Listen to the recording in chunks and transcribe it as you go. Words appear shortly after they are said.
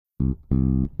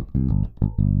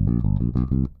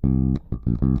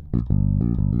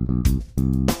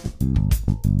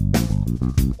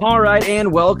All right,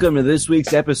 and welcome to this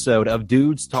week's episode of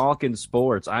Dudes Talking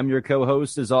Sports. I'm your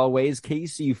co-host, as always,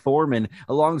 Casey Foreman,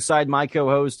 alongside my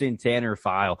co-host in Tanner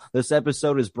File. This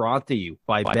episode is brought to you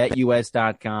by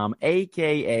BetUS.com,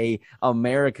 a.k.a.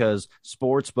 America's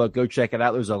Sportsbook. Go check it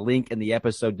out. There's a link in the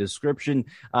episode description.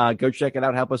 Go check it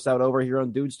out. Help us out over here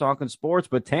on Dudes Talking Sports.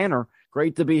 But Tanner,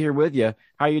 great to be here with you.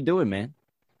 How you doing, man?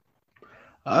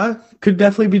 Could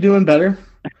definitely be doing better.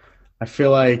 I feel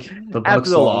like the Bucs After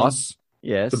the loss.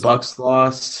 Yes. The Bucs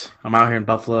lost. I'm out here in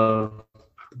Buffalo.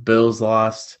 The Bills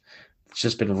lost. It's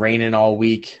just been raining all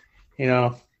week. You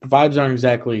know, the vibes aren't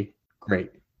exactly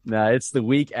great. Nah, it's the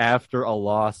week after a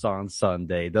loss on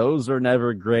Sunday. Those are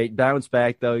never great. Bounce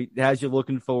back, though, has you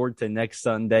looking forward to next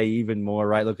Sunday even more,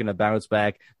 right? Looking to bounce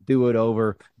back, do it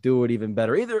over, do it even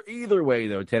better. Either way,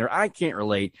 though, Tanner, I can't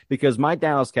relate because my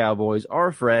Dallas Cowboys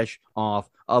are fresh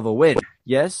off of a win.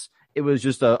 Yes, it was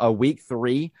just a week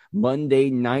 3 Monday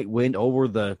night win over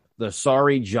the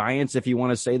sorry Giants, if you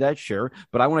want to say that, sure.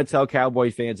 But I want to tell Cowboy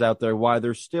fans out there why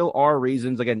there still are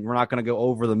reasons. Again, we're not going to go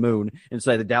over the moon and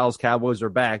say the Dallas Cowboys are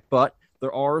back, but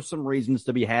there are some reasons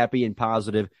to be happy and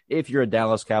positive. If you're a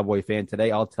Dallas Cowboy fan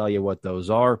today, I'll tell you what those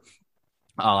are.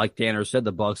 Like Tanner said,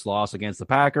 the Bucs lost against the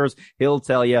Packers. He'll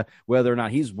tell you whether or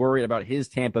not he's worried about his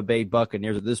Tampa Bay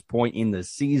Buccaneers at this point in the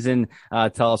season.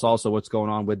 Tell us also what's going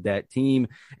on with that team.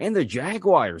 And the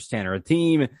Jaguars, Tanner, a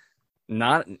team,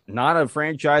 not a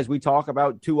franchise we talk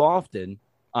about too often,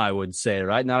 I would say,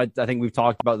 right? I think we've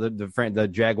talked about the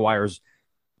Jaguars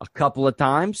a couple of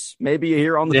times, maybe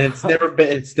here on the. And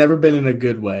it's never been in a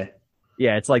good way.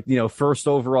 Yeah, it's like, first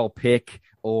overall pick.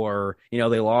 Or, they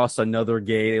lost another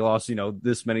game. They lost,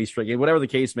 this many straight games, whatever the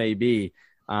case may be.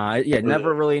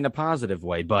 Never really in a positive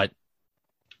way, but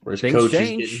things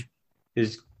change.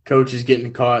 His coach is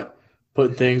getting caught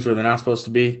putting things where they're not supposed to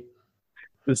be.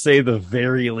 To say the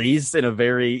very least,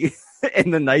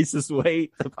 in the nicest way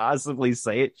to possibly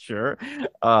say it, sure.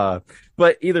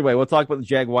 But either way, we'll talk about the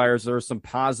Jaguars. There are some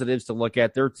positives to look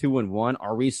at. They're 2-1.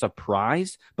 Are we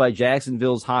surprised by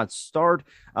Jacksonville's hot start?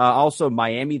 Also,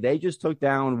 Miami, they just took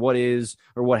down what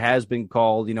has been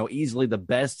called, easily the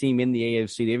best team in the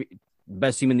AFC, the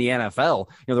best team in the NFL.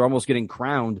 They're almost getting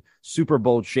crowned Super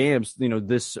Bowl champs,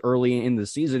 this early in the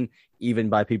season, even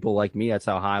by people like me. That's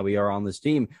how high we are on this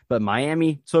team. But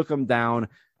Miami took them down.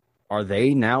 Are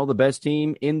they now the best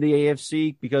team in the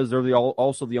AFC? Because they're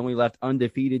also the only left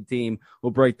undefeated team.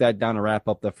 We'll break that down to wrap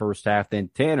up the first half. Then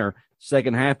Tanner,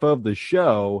 second half of the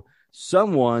show,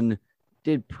 someone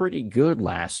did pretty good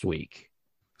last week.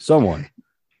 Someone.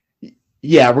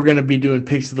 Yeah, we're going to be doing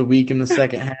picks of the week in the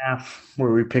second half,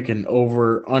 where we're picking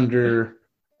over, under,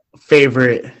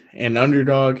 favorite, and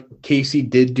underdog. Casey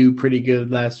did do pretty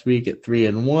good last week at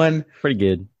 3-1. Pretty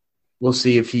good. We'll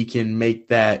see if he can make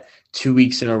that 2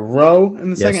 weeks in a row in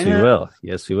the second half.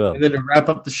 Yes, we will. And then to wrap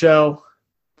up the show,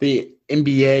 the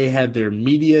NBA had their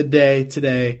media day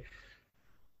today.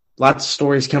 Lots of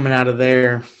stories coming out of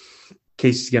there.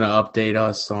 Casey's going to update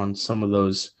us on some of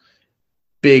those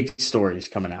big stories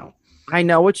coming out. I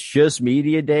know it's just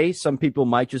media day. Some people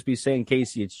might just be saying,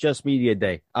 Casey, it's just media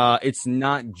day. It's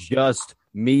not just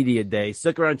media day.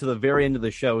 Stick around to the very end of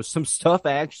the show. Some stuff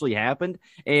actually happened.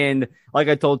 And like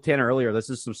I told Tanner earlier, this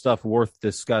is some stuff worth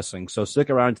discussing. So stick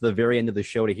around to the very end of the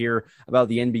show to hear about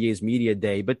the NBA's media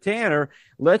day. But Tanner,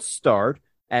 let's start,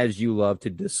 as you love to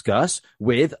discuss,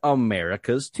 with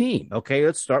America's team. Okay,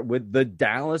 let's start with the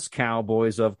Dallas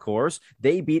Cowboys, of course.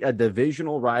 They beat a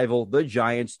divisional rival, the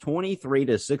Giants,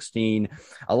 23-16.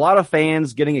 A lot of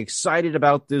fans getting excited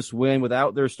about this win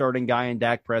without their starting guy in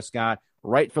Dak Prescott.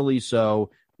 Rightfully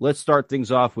so. Let's start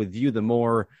things off with you, the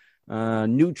more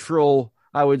neutral,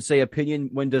 I would say, opinion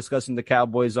when discussing the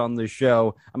Cowboys on the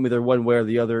show. I'm either one way or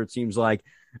the other, it seems like.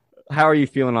 How are you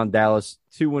feeling on Dallas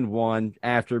 2-1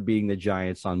 after beating the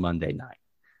Giants on Monday night?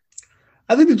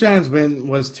 I think the Giants win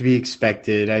was to be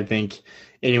expected. I think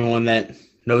anyone that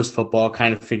knows football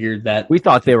kind of figured that. We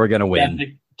thought they were going to win.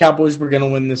 The Cowboys were going to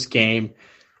win this game.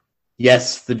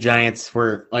 Yes, the Giants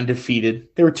were undefeated.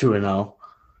 They were 2-0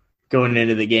 going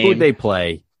into the game. Who would they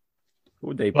play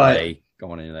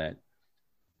going into that?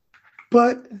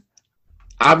 But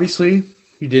obviously,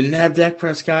 you didn't have Dak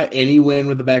Prescott. Any win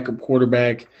with a backup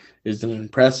quarterback is an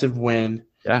impressive win.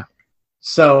 Yeah.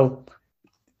 So,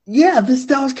 yeah, this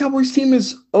Dallas Cowboys team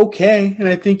is okay. And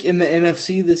I think in the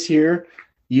NFC this year,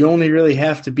 you only really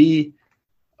have to be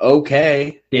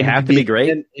okay. You have to be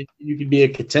great. You can be a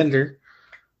contender.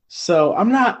 So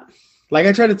I'm not, like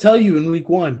I tried to tell you in week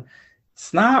 1,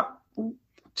 it's not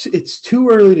it's too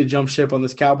early to jump ship on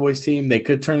this Cowboys team. They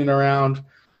could turn it around.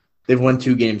 They've won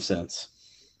 2 games since.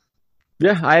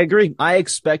 Yeah, I agree. I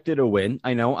expected a win.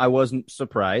 I know I wasn't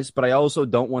surprised, but I also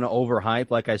don't want to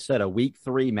overhype, like I said, a week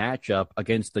 3 matchup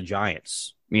against the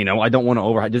Giants. I don't want to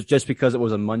overhype just because it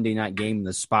was a Monday night game and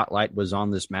the spotlight was on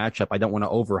this matchup. I don't want to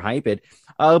overhype it.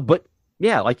 But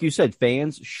yeah, like you said,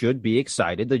 fans should be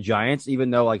excited. The Giants, even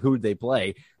though like who did they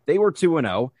play? They were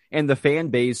 2-0, and the fan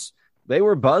base, they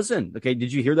were buzzing. Okay,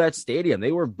 did you hear that stadium?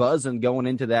 They were buzzing going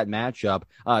into that matchup.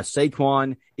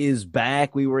 Saquon is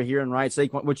back. We were hearing, right?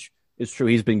 Saquon, which is true.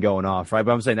 He's been going off, right?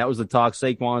 But I'm saying that was the talk.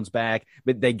 Saquon's back,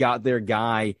 but they got their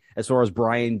guy as far as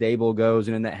Brian Dable goes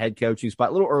and in that head coaching spot.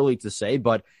 A little early to say,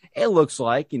 but it looks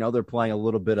like, they're playing a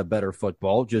little bit of better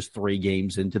football just 3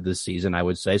 games into the season, I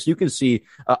would say. So you can see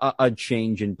a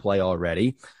change in play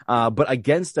already. But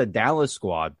against a Dallas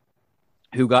squad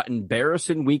who got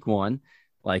embarrassed in week 1,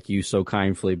 like you so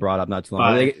kindly brought up not too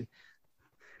long ago.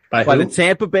 By the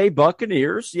Tampa Bay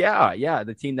Buccaneers. Yeah.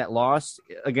 The team that lost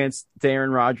against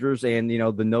Aaron Rodgers and,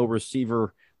 the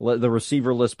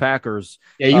receiverless Packers.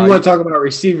 Yeah, you want to talk about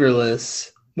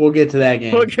receiverless. We'll get to that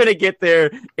game. We're going to get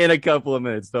there in a couple of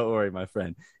minutes. Don't worry, my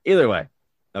friend. Either way,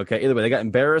 they got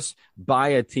embarrassed by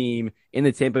a team in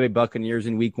the Tampa Bay Buccaneers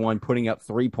in week 1, putting up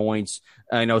 3 points.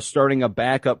 Starting a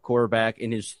backup quarterback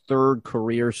in his 3rd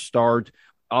career start.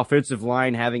 Offensive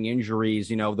line having injuries,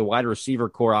 the wide receiver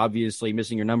core obviously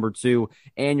missing your number 2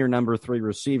 and your number 3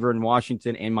 receiver in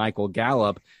Washington and Michael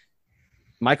Gallup.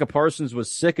 Micah Parsons was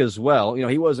sick as well.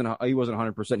 He wasn't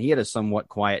 100%. He had a somewhat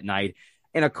quiet night.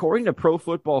 And according to Pro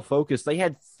Football Focus, they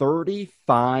had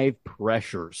 35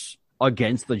 pressures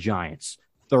against the Giants.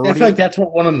 I feel like that's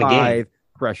what won them the game. 35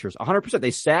 pressures. 100%.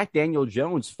 They sacked Daniel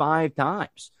Jones 5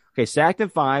 times. Okay, sacked him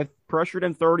 5, pressured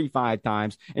him 35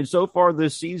 times. And so far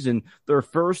this season, they're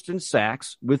first in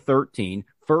sacks with 13,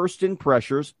 first in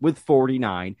pressures with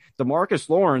 49. DeMarcus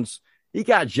Lawrence, he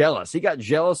got jealous. He got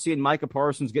jealous seeing Micah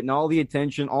Parsons getting all the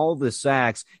attention, all the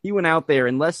sacks. He went out there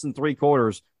in less than 3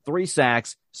 quarters, 3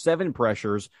 sacks, 7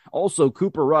 pressures. Also,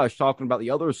 Cooper Rush, talking about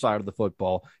the other side of the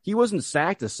football, he wasn't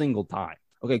sacked a single time.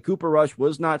 Okay, Cooper Rush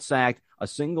was not sacked a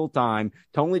single time.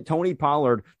 Tony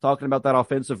Pollard, talking about that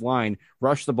offensive line,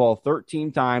 rushed the ball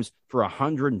 13 times for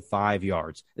 105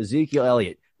 yards. Ezekiel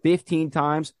Elliott, 15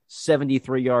 times,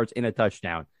 73 yards and a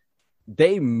touchdown.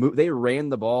 They ran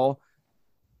the ball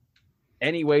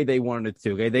any way they wanted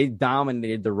to. Okay, they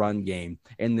dominated the run game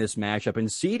in this matchup. And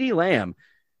CeeDee Lamb,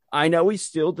 I know he's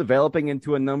still developing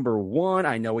into a number 1.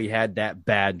 I know he had that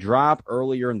bad drop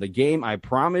earlier in the game. I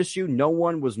promise you, no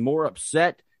one was more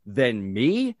upset than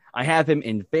me. I have him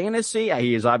in fantasy.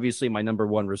 He is obviously my number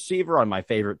 1 receiver on my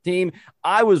favorite team.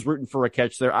 I was rooting for a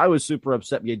catch there. I was super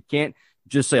upset. You can't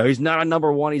just say, oh, he's not a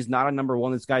number 1. He's not a number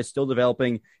 1. This guy's still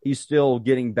developing. He's still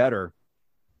getting better.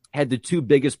 Had the 2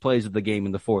 biggest plays of the game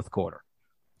in the 4th quarter.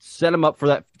 Set him up for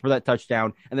that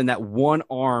touchdown, and then that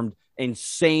one-armed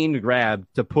insane grab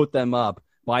to put them up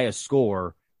by a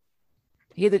score.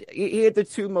 He had the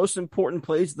 2 most important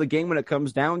plays of the game when it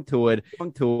comes down to it.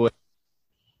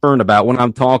 About when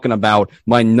I'm talking about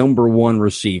my number 1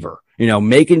 receiver,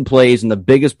 making plays in the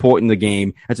biggest point in the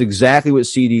game. That's exactly what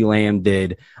CeeDee Lamb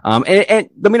did. And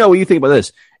let me know what you think about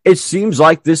this. It seems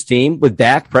like this team with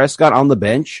Dak Prescott on the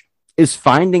bench is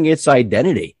finding its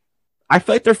identity. I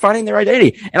feel like they're finding their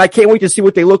identity, and I can't wait to see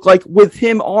what they look like with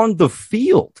him on the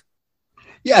field.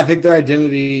 Yeah, I think their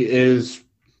identity is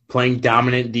playing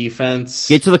dominant defense.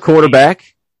 Get to the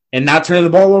quarterback. And not turning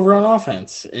the ball over on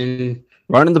offense. And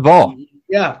running the ball.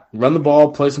 Yeah, run the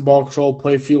ball, play some ball control,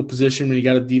 play field position when you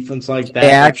got a defense like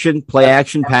that. Play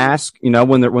action pass.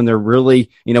 When they're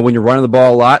really, when you're running the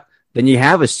ball a lot, then you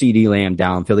have a CeeDee Lamb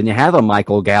downfield, then you have a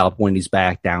Michael Gallup when he's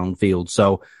back downfield.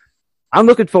 So I'm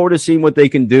looking forward to seeing what they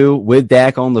can do with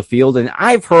Dak on the field. And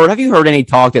have you heard any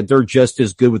talk that they're just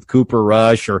as good with Cooper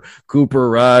Rush, or Cooper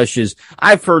Rush is,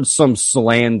 I've heard some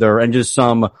slander and just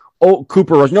some,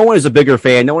 Cooper Rush. No one is a bigger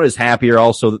fan. No one is happier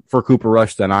also for Cooper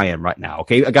Rush than I am right now.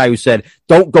 Okay. A guy who said,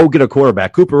 don't go get a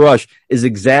quarterback. Cooper Rush is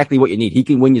exactly what you need. He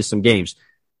can win you some games.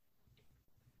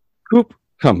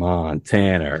 Come on,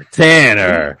 Tanner.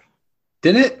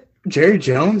 Didn't Jerry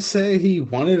Jones say he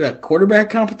wanted a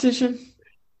quarterback competition?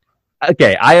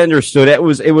 Okay, I understood. It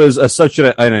was such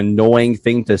an annoying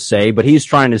thing to say, but he's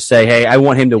trying to say, hey, I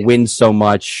want him to win so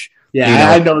much.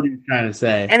 Yeah, I know what he's trying to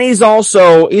say. And he's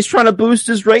trying to boost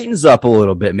his ratings up a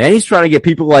little bit, man. He's trying to get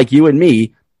people like you and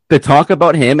me to talk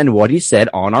about him and what he said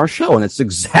on our show. And that's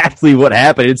exactly what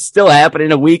happened. It's still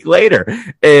happening a week later.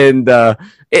 And,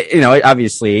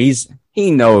 obviously he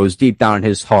knows deep down in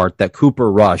his heart that Cooper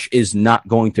Rush is not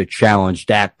going to challenge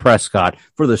Dak Prescott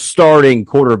for the starting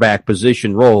quarterback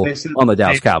position role on the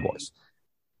Dallas Cowboys.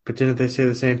 But didn't they say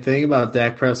the same thing about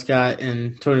Dak Prescott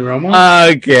and Tony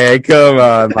Romo? Okay, come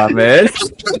on, my man.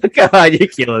 Come on, you're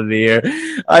killing me here.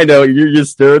 I know, you're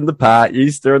just stirring the pot. You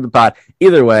stirring the pot.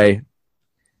 Either way,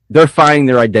 they're finding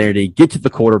their identity, get to the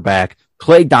quarterback,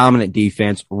 play dominant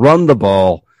defense, run the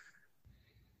ball.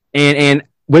 And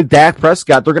with Dak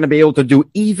Prescott, they're going to be able to do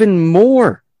even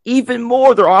more.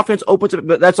 Their offense opens up,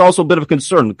 but that's also a bit of a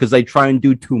concern because they try and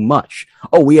do too much.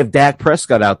 Oh, we have Dak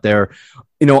Prescott out there.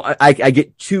 You know, I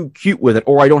get too cute with it,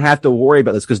 or I don't have to worry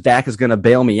about this because Dak is going to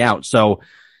bail me out. So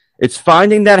it's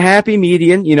finding that happy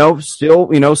median, still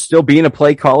being a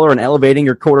play caller and elevating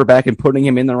your quarterback and putting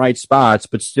him in the right spots,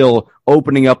 but still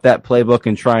opening up that playbook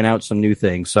and trying out some new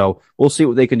things. So we'll see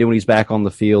what they can do when he's back on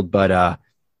the field. But,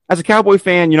 as a Cowboy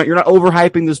fan, you're not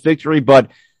overhyping this victory, but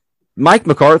Mike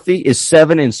McCarthy is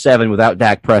 7-7 without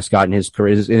Dak Prescott in his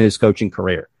career, in his coaching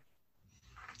career.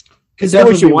 Say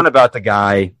what you want about the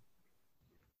guy.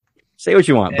 Say what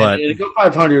you want, but to go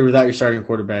 500 without your starting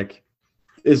quarterback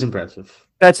is impressive.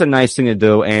 That's a nice thing to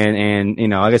do, and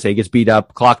like I say, he gets beat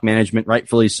up, clock management,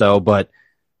 rightfully so. But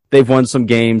they've won some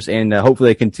games, and hopefully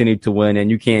they continue to win.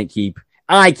 And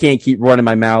I can't keep running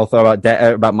my mouth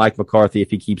about Mike McCarthy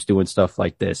if he keeps doing stuff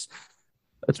like this.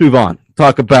 Let's move on.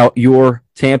 Talk about your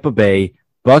Tampa Bay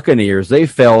Buccaneers. They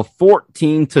fell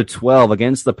 14-12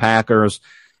 against the Packers.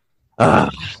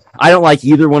 I don't like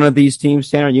either one of these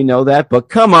teams, Tanner. You know that, but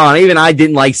come on. Even I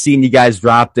didn't like seeing you guys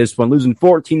drop this one, losing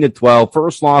 14-12,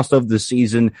 first loss of the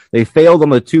season. They failed on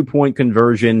the 2-point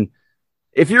conversion.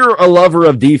 If you're a lover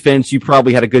of defense, you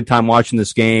probably had a good time watching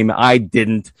this game. I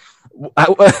didn't.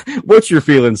 What's your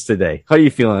feelings today? How are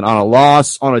you feeling on a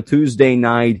loss on a Tuesday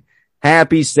night?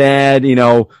 Happy, sad,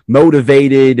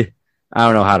 motivated. I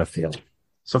don't know how to feel.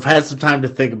 So I've had some time to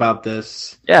think about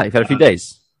this. Yeah, you've had a few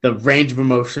days. The range of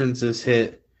emotions is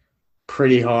hit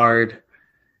pretty hard.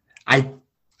 I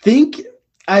think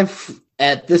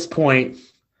at this point,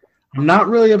 I'm not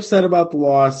really upset about the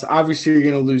loss. Obviously, you're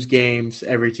going to lose games.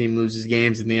 Every team loses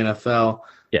games in the NFL.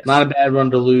 Yes. Not a bad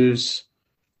run to lose.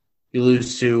 You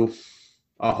lose to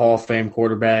a Hall of Fame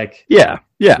quarterback. Yeah.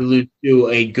 You lose to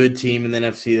a good team in the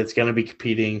NFC that's going to be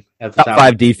competing at the top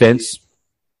 5 defense.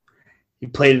 You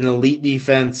played an elite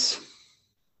defense.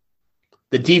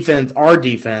 Our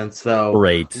defense, though,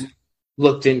 great,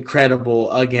 looked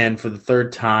incredible again for the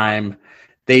third time.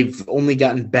 They've only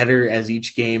gotten better as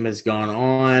each game has gone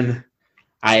on.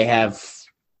 I have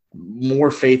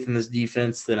more faith in this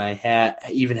defense than I had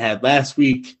last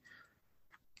week.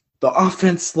 The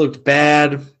offense looked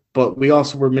bad, but we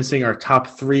also were missing our top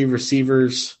 3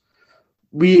 receivers.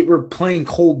 We were playing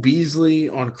Cole Beasley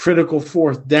on critical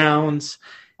 4th downs.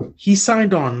 He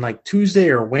signed on like Tuesday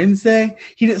or Wednesday.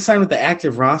 He didn't sign with the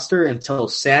active roster until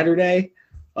Saturday.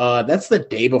 That's the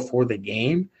day before the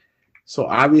game. So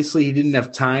obviously he didn't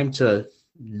have time to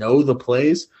know the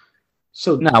plays.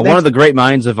 So now one of the great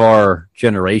minds of our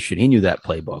generation, he knew that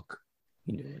playbook.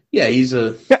 Yeah, he's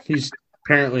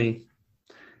apparently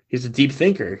he's a deep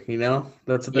thinker,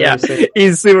 That's what they say.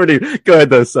 He's super deep. Go ahead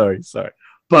though. Sorry.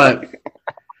 But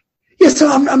yeah, so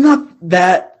I'm not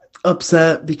that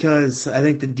upset because I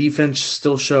think the defense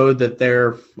still showed that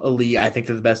they're elite. I think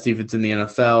they're the best defense in the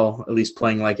NFL, at least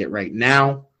playing like it right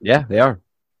now. Yeah, they are.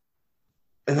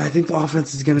 And I think the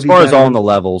offense is going to be better. As far as all in the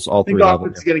levels, all 3 levels. The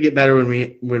offense is going to get better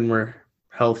when we're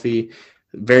healthy.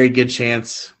 Very good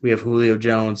chance we have Julio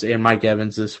Jones and Mike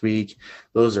Evans this week.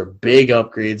 Those are big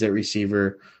upgrades at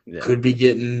receiver. Yeah. Could be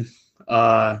getting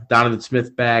Donovan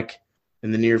Smith back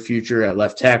in the near future at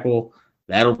left tackle.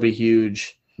 That'll be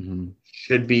huge. Mm-hmm.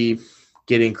 Should be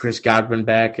getting Chris Godwin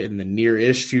back in the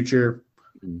near-ish future.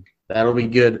 That'll be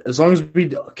good. As long as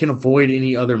we can avoid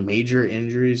any other major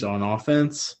injuries on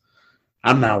offense,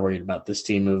 I'm not worried about this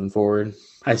team moving forward.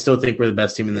 I still think we're the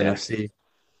best team in the NFC.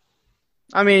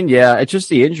 I mean, yeah, it's just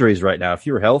the injuries right now. If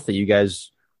you were healthy, you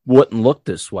guys wouldn't look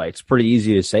this way. It's pretty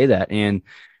easy to say that. And,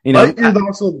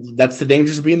 also, that's the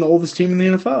dangers of being the oldest team in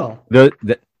the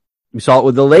NFL. We saw it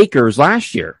with the Lakers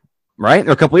last year. Right?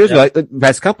 A couple of years ago, like the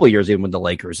past couple of years, even with the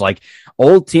Lakers, like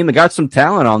old team, they got some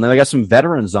talent on there. They got some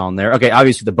veterans on there. Okay.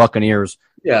 Obviously the Buccaneers.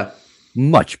 Yeah.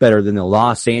 Much better than the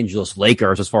Los Angeles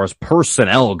Lakers as far as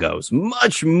personnel goes.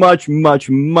 Much.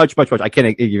 I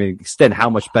can't even extend how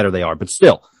much better they are, but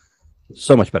still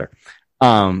so much better.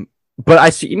 But I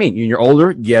see what you mean. You're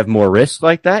older. You have more risk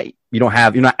like that. You're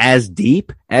not as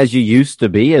deep as you used to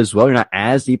be as well. You're not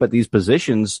as deep at these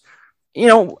positions.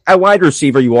 At wide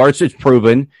receiver, you are. It's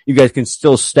proven. You guys can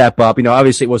still step up.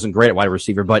 Obviously it wasn't great at wide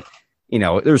receiver, but,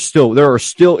 there are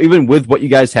still, even with what you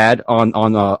guys had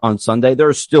on Sunday, there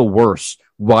are still worse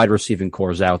wide receiving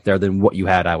cores out there than what you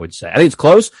had, I would say. I think it's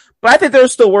close, but I think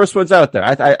there's still worse ones out there.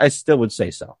 I still would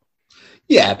say so.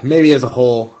 Yeah, maybe as a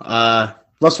whole.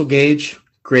 Russell Gage,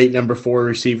 great number 4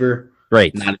 receiver.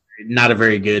 Great. Not a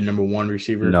very good number 1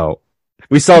 receiver. No.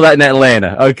 We saw that in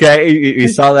Atlanta, okay? We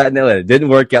saw that in Atlanta. It didn't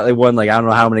work out. They won I don't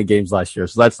know how many games last year,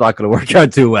 so that's not going to work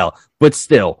out too well. But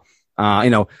still,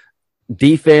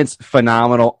 defense,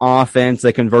 phenomenal. Offense,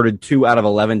 they converted 2 out of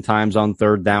 11 times on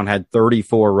third down, had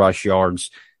 34 rush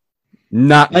yards.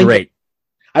 Not great.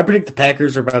 I predict the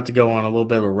Packers are about to go on a little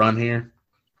bit of a run here.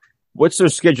 What's their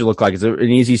schedule look like? Is it an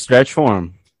easy stretch for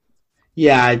them?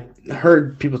 Yeah, I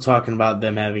heard people talking about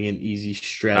them having an easy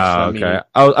stretch. Okay.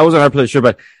 I wasn't 100% sure,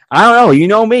 but I don't know. You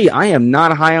know me. I am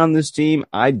not high on this team.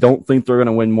 I don't think they're going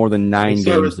to win more than 9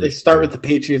 games. They start with the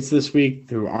Patriots this week,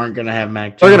 who aren't going to have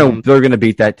Mac Jones. They're going to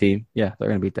beat that team. Yeah, they're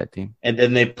going to beat that team. And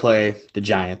then they play the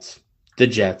Giants, the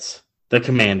Jets, the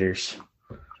Commanders.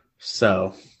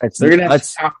 So they're going to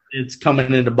have confidence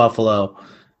coming into Buffalo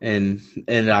in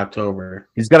October.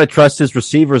 He's got to trust his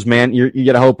receivers, man. You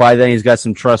got to hope by then he's got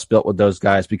some trust built with those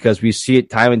guys, because we see it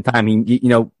time and time.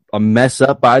 A mess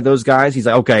up by those guys. He's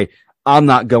like, okay, I'm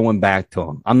not going back to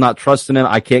him. I'm not trusting him.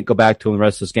 I can't go back to him the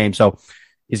rest of this game. So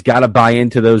he's got to buy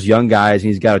into those young guys, and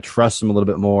he's got to trust them a little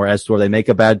bit more as to where they make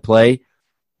a bad play.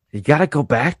 You got to go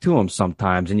back to them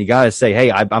sometimes, and you got to say, hey,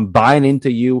 I'm buying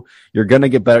into you. You're going to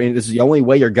get better. And this is the only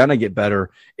way you're going to get better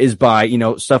is by,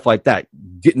 stuff like that.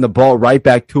 Getting the ball right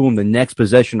back to him the next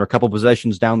possession or a couple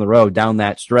possessions down the road, down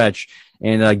that stretch,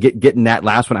 and getting that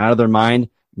last one out of their mind,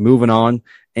 moving on.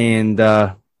 And,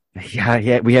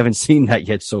 yeah, we haven't seen that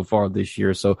yet so far this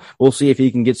year. So we'll see if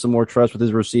he can get some more trust with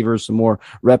his receivers, some more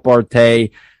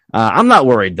repartee. I'm not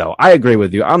worried, though. I agree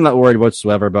with you. I'm not worried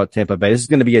whatsoever about Tampa Bay. This is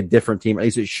going to be a different team. At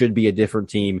least it should be a different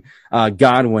team.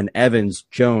 Godwin, Evans,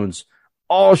 Jones,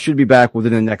 all should be back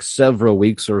within the next several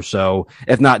weeks or so.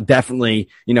 If not, definitely,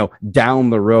 down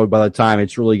the road by the time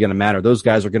it's really going to matter. Those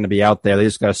guys are going to be out there. They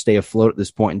just got to stay afloat at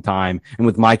this point in time. And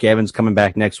with Mike Evans coming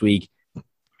back next week,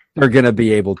 they're going to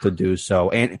be able to do so.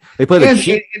 And they play the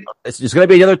Chiefs. It's going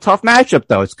to be another tough matchup,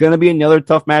 though. It's going to be another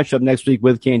tough matchup next week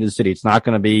with Kansas City. It's not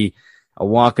going to be a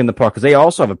walk in the park, because they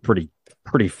also have a pretty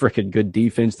freaking good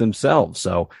defense themselves.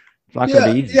 So it's not going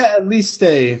to be easy. Yeah, at least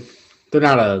they're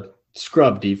not a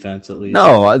scrub defense, at least.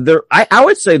 No, I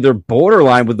would say they're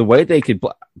borderline with the way they could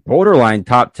borderline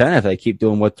top 10 if they keep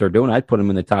doing what they're doing. I'd put them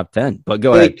in the top 10. But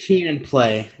go ahead. They can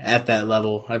play at that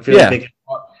level. I feel like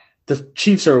the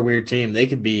Chiefs are a weird team. They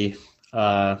could be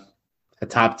a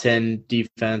top 10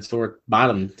 defense or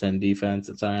bottom 10 defense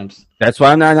at times. That's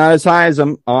why I'm not as high as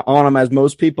on them as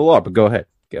most people are. But go ahead.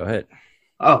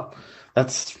 Oh,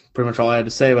 that's pretty much all I had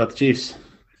to say about the Chiefs.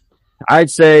 I'd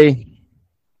say,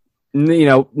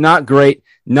 not great,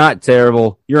 not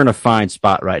terrible. You're in a fine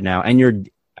spot right now, and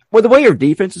the way your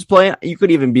defense is playing, you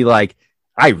could even be like,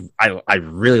 I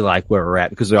really like where we're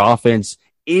at, because the offense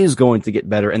is going to get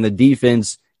better, and the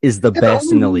defense is the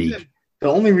best in the league. The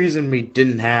only reason we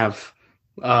didn't have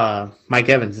Mike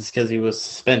Evans is because he was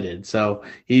suspended. So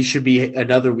he should be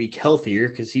another week healthier,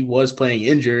 because he was playing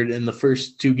injured in the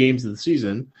first 2 games of the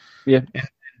season. Yeah. And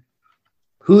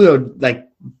Julio, like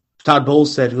Todd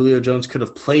Bowles said, Julio Jones could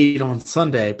have played on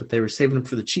Sunday, but they were saving him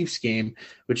for the Chiefs game,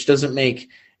 which doesn't make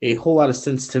a whole lot of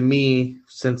sense to me,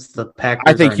 since the Packers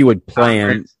I think you would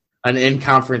plan an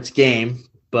in-conference game,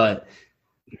 but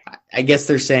I guess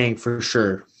they're saying for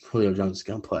sure Julio Jones is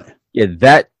going to play. Yeah,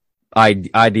 that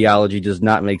ideology does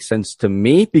not make sense to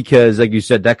me, because, like you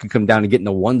said, that could come down to getting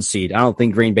a 1 seed. I don't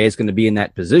think Green Bay is going to be in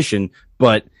that position,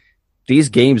 but these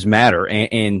games matter,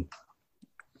 and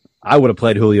I would have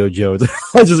played Julio Jones.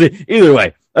 Either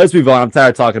way, let's move on. I'm tired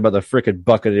of talking about the frickin'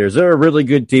 Buccaneers. They're a really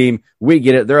good team. We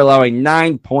get it. They're allowing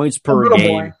 9 points per game.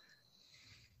 Boring.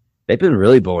 They've been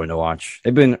really boring to watch.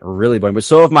 They've been really boring. But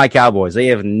so have my Cowboys. They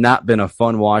have not been a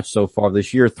fun watch so far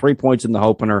this year. 3 points in the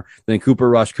opener. Then Cooper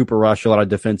Rush, a lot of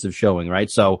defensive showing, right?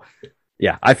 So,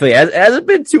 yeah, I feel it hasn't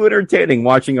been too entertaining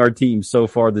watching our team so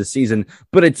far this season.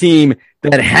 But a team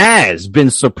that has been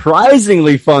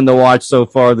surprisingly fun to watch so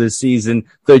far this season,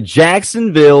 the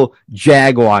Jacksonville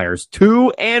Jaguars.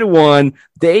 2-1.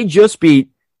 They just beat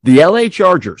the LA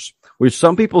Chargers, which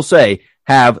some people say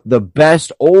have the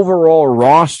best overall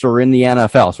roster in the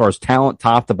NFL as far as talent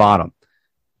top to bottom.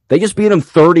 They just beat them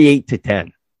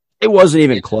 38-10. It wasn't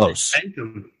even close.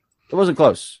 It wasn't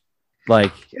close.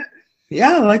 Like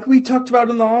we talked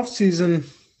about in the offseason,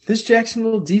 this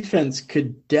Jacksonville defense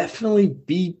could definitely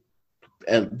be,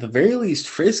 at the very least,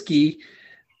 frisky.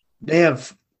 They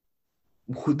have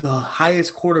the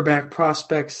highest quarterback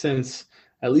prospect since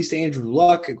at least Andrew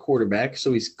Luck at quarterback,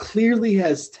 so he's clearly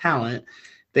has talent.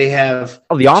 They have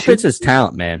the offense is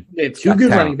talent, man. They have two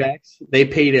good running backs. They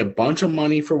paid a bunch of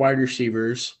money for wide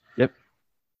receivers. Yep.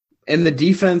 And the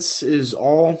defense is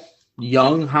all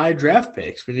young, high draft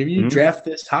picks. But if you draft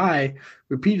this high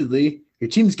repeatedly, your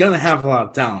team's going to have a lot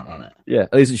of talent on it. Yeah,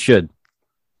 at least it should.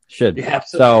 Yeah,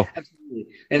 absolutely.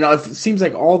 And it seems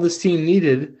like all this team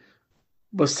needed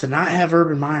was to not have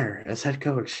Urban Meyer as head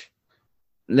coach.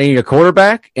 They need a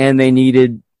quarterback, and they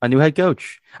needed a new head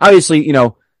coach. Obviously,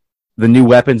 the new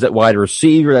weapons at wide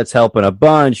receiver, that's helping a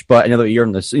bunch, but another year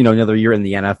in the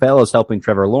NFL is helping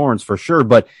Trevor Lawrence for sure.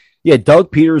 But yeah,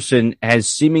 Doug Peterson has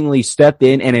seemingly stepped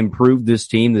in and improved this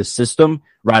team, this system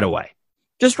right away.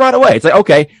 Just right away. It's like,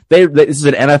 okay, this is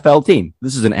an NFL team.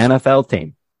 This is an NFL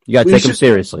team. You got to take them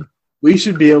seriously. We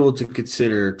should be able to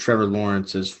consider Trevor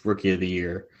Lawrence as Rookie of the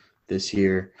Year this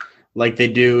year, like they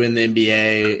do in the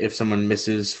NBA if someone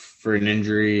misses for an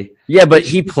injury. Yeah, but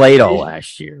he played all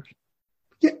last year.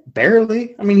 Yeah,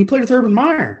 barely. I mean, he played with Urban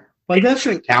Meyer. Like, that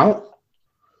shouldn't count.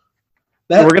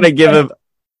 We're going to give him...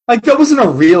 Like, that wasn't a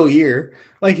real year.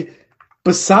 Like,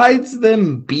 besides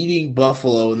them beating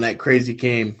Buffalo in that crazy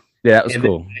game. Yeah, that was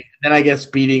cool. Then I guess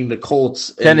beating the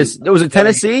Colts. Was it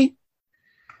Tennessee?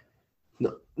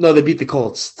 No, they beat the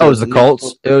Colts. Oh, it was the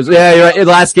Colts? It was, yeah, you're right.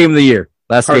 Last game of the year.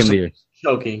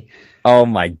 Choking. Oh,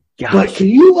 my gosh. But can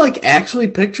you, actually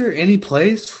picture any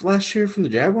plays last year from the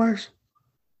Jaguars?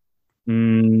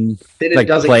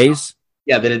 Plays?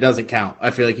 Yeah, then it doesn't count. I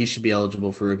feel like he should be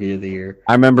eligible for Rookie of the Year.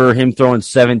 I remember him throwing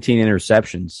 17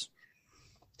 interceptions.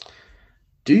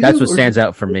 That's what stands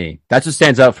out for me. 17 that's just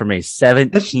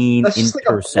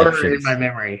interceptions. Like a in my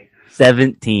memory.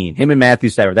 17. Him and Matthew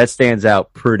Stafford. That stands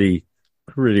out pretty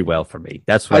well for me.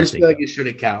 That's what I just feel like it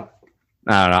shouldn't count.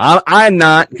 I don't know. I'm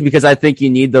not, because I think you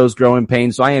need those growing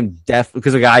pains. So I am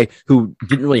because a guy who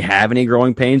didn't really have any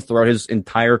growing pains throughout his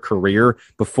entire career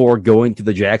before going to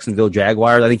the Jacksonville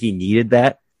Jaguars, I think he needed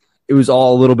that. It was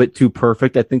all a little bit too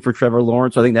perfect, I think, for Trevor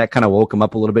Lawrence. So I think that kind of woke him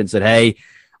up a little bit and said, hey,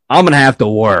 I'm going to have to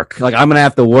work. I'm going to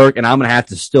have to work, and I'm going to have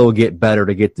to still get better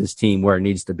to get this team where it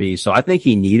needs to be. So I think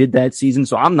he needed that season.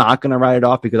 So I'm not going to write it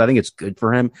off because I think it's good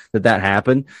for him that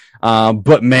happened.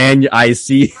 But man, I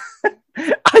see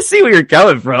where you're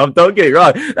coming from. Don't get me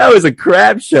wrong. That was a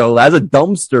crap show. That was a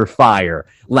dumpster fire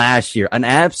last year. An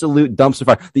absolute dumpster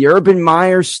fire. The Urban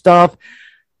Meyer stuff,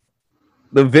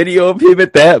 the video of him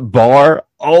at that bar.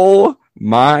 Oh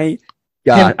my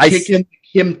God.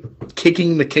 Him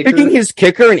kicking the kicker. Kicking his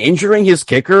kicker and injuring his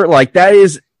kicker. Like, that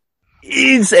is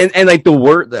and like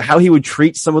how he would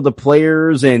treat some of the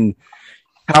players and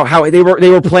how they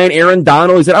were playing Aaron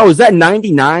Donald. He said, oh, is that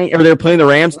 99? Or they were playing the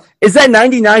Rams. Is that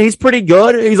 99? He's pretty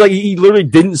good. He's like, he literally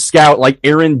didn't scout like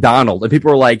Aaron Donald. And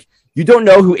people are like, you don't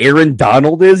know who Aaron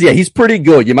Donald is? Yeah, he's pretty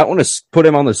good. You might want to put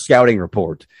him on the scouting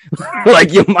report.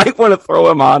 Like, you might want to throw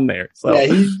him on there. So.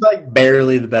 Yeah, he's like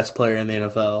barely the best player in the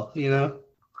NFL, Yeah,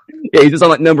 he's just on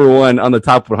like number one on the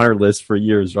top 100 list for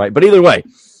years, right? But either way,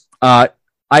 we're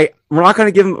not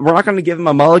going to give him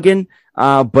a mulligan.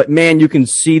 But man, you can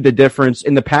see the difference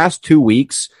in the past 2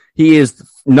 weeks. He is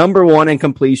number one in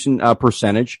completion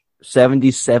percentage,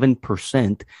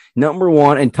 77%. Number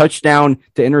one in touchdown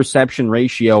to interception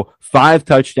ratio, 5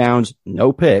 touchdowns,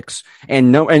 no picks,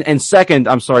 and second.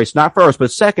 I'm sorry, it's not first,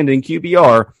 but second in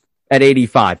QBR at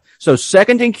 85. So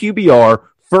second in QBR.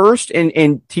 First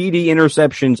in TD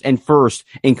interceptions and first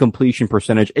in completion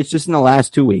percentage. It's just in the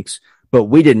last 2 weeks. But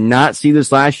we did not see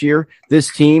this last year. This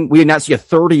team, we did not see a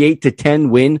 38-10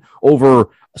 win over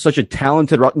such a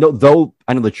talented, though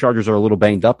I know the Chargers are a little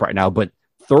banged up right now, but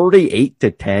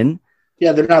 38-10.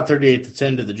 Yeah, they're not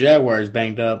 38-10 to the Jaguars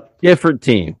banged up. Different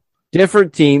team.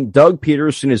 Doug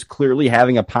Peterson is clearly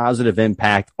having a positive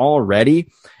impact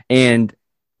already. And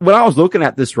when I was looking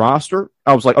at this roster,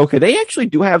 I was like, okay, they actually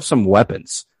do have some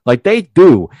weapons. Like, they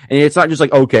do. And it's not just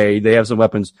like, okay, they have some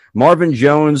weapons. Marvin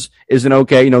Jones is an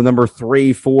okay, number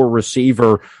 3-4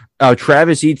 receiver.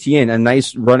 Travis Etienne, a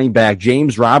nice running back.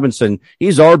 James Robinson,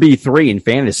 he's RB3 in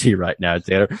fantasy right now,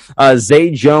 Taylor. Zay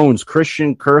Jones,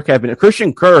 Christian Kirk has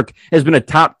been a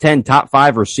top 10, top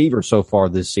 5 receiver so far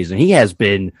this season. He has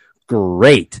been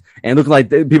great. And looking like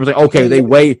people say, okay, they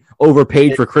way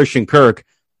overpaid for Christian Kirk.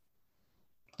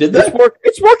 Did they?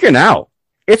 It's working out.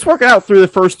 It's working out through the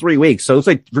first 3 weeks. So it's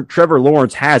like Trevor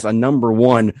Lawrence has a number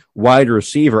one wide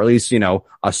receiver, at least, a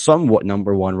somewhat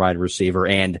number one wide receiver.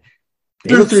 And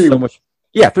through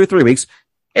 3 weeks,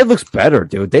 it looks better,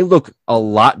 dude. They look a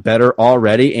lot better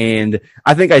already. And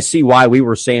I think I see why we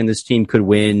were saying this team could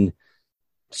win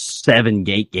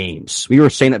 7-8 games. We were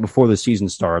saying that before the season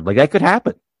started. Like, that could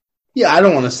happen. Yeah, I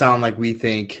don't want to sound like we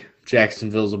think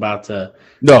Jacksonville's about to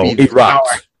No, be the erupt.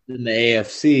 power in the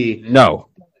AFC. No.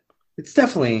 It's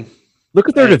definitely Look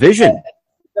at their division.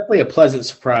 definitely a pleasant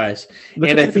surprise. Look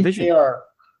and at I their think division.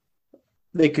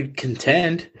 they could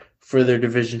contend for their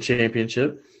division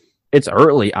championship. It's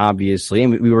early, obviously.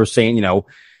 And we were saying,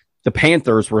 the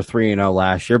Panthers were 3-0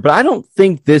 last year, but I don't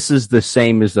think this is the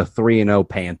same as the 3-0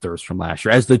 Panthers from last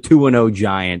year, as the 2-0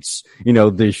 Giants,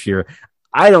 this year.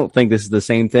 I don't think this is the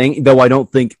same thing, though I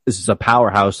don't think this is a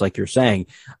powerhouse like you're saying.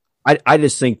 I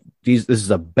just think this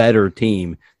is a better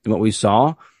team than what we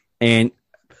saw. And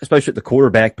especially at the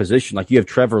quarterback position, like you have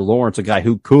Trevor Lawrence, a guy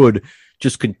who could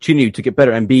just continue to get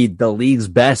better and be the league's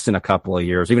best in a couple of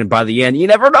years. Even by the end, you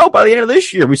never know. By the end of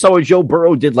this year, we saw what Joe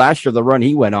Burrow did last year, the run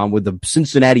he went on with the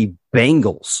Cincinnati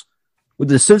Bengals.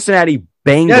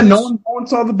 Yeah, no one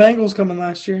saw the Bengals coming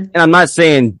last year. And I'm not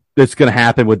saying it's going to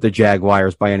happen with the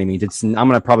Jaguars by any means. I'm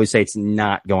going to probably say it's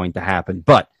not going to happen,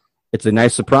 but it's a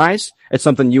nice surprise. It's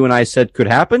something you and I said could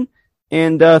happen.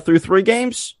 And through 3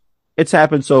 games, it's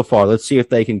happened so far. Let's see if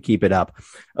they can keep it up.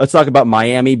 Let's talk about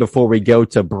Miami before we go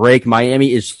to break.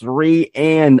 Miami is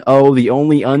 3-0, the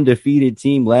only undefeated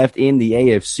team left in the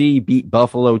AFC, beat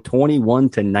Buffalo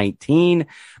 21-19.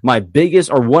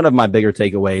 One of my bigger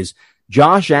takeaways,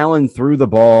 Josh Allen threw the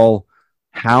ball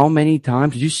how many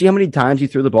times? Did you see how many times he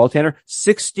threw the ball, Tanner?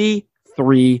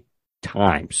 63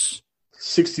 times.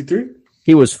 63?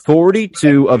 He was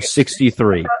 42 of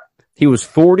 63.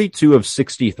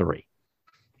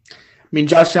 I mean,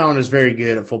 Josh Allen is very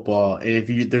good at football, and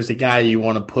if there's a guy you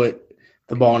want to put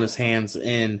the ball in his hands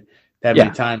in that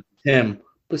many times, him.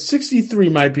 But 63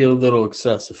 might be a little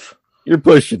excessive. You're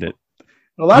pushing it.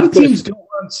 A lot of teams don't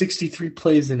run 63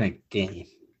 plays in a game.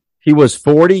 He was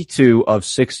 42 of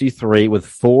 63 with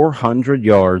 400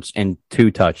 yards and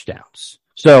 2 touchdowns.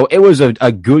 So it was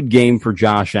a good game for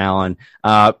Josh Allen.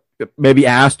 Maybe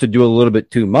asked to do a little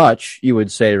bit too much, you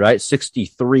would say, right?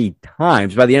 63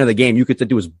 times. By the end of the game, you could say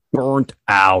he was burnt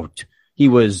out. He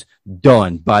was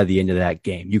done by the end of that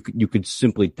game. You could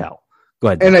simply tell. Go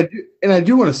ahead. And I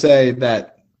do want to say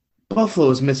that Buffalo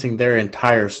is missing their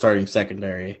entire starting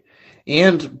secondary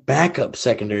and backup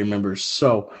secondary members.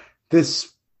 So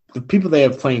the people they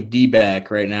have playing D-back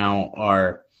right now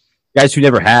are guys who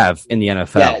never have in the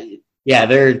NFL. Yeah,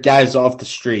 they're guys off the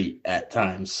street at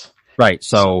times. Right,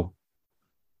 so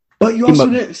but you also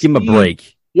didn't give him a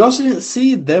break. You also didn't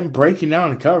see them breaking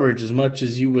down in coverage as much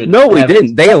as you would. No, we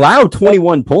didn't. They allowed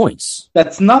 21 points.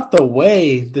 That's not the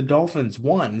way the Dolphins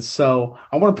won. So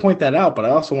I want to point that out, but I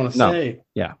also want to say,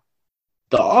 the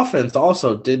offense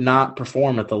also did not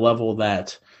perform at the level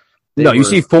that. You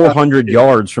see 400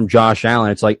 yards from Josh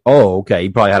Allen. It's like, oh, okay, he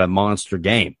probably had a monster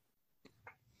game.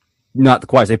 Not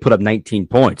quite. They put up 19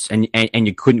 points, and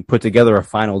you couldn't put together a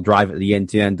final drive at the end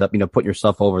to end up, putting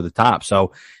yourself over the top.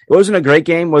 So it wasn't a great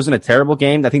game. Wasn't a terrible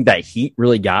game. I think that heat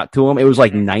really got to them. It was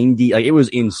like 90. Like it was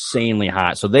insanely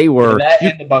hot. So they were that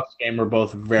and the Bucs game were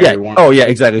both very warm. Oh yeah,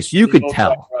 exactly. So you could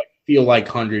tell. Feel like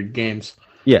 100 games.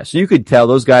 Yeah, so you could tell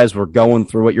those guys were going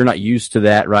through it. You're not used to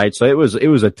that, right? So it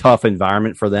was a tough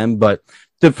environment for them, but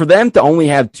for them to only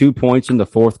have 2 points in the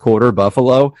fourth quarter,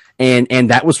 Buffalo, and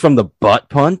that was from the butt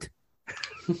punt.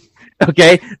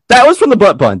 Okay, that was from the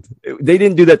butt punt. They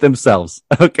didn't do that themselves.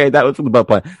 Okay, that was from the butt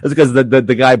punt. That's because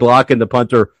the guy blocking the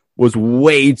punter was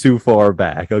way too far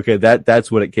back. Okay,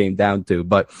 that's what it came down to.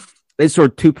 But they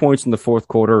scored 2 points in the fourth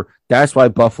quarter. That's why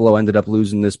Buffalo ended up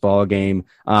losing this ball game.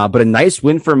 But a nice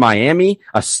win for Miami,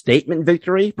 a statement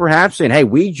victory, perhaps, saying, hey,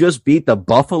 we just beat the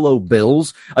Buffalo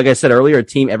Bills. Like I said earlier, a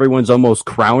team everyone's almost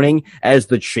crowning as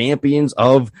the champions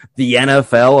of the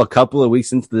NFL a couple of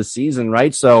weeks into the season,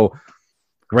 right? So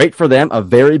great for them, a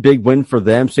very big win for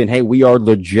them, saying, hey, we are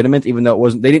legitimate, even though it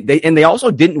wasn't, they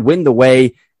also didn't win the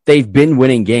way they've been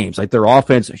winning games. Like their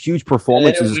offense, huge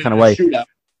performances, this kind of way.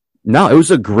 No, it was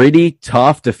a gritty,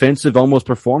 tough, defensive, almost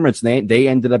performance. They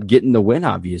ended up getting the win,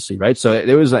 obviously, right? So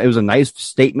it was a nice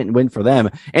statement win for them.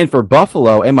 And for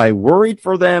Buffalo, am I worried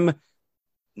for them?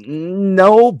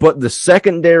 No, but the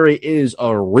secondary is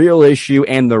a real issue,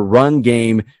 and the run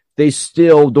game, they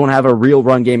still don't have a real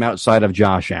run game outside of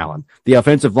Josh Allen. The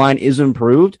offensive line is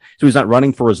improved, so he's not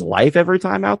running for his life every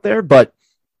time out there, but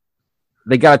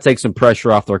they got to take some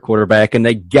pressure off their quarterback, and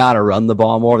they got to run the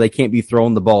ball more. They can't be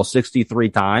throwing the ball 63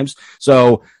 times.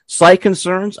 So slight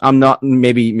concerns. I'm not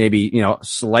maybe,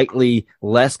 slightly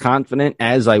less confident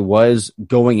as I was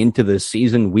going into the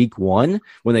season week 1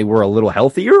 when they were a little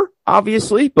healthier,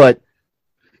 obviously, but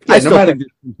I still think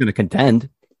they're going to contend.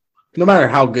 No matter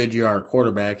how good you are at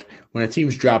quarterback, when a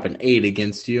team's dropping 8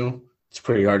 against you, it's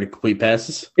pretty hard to complete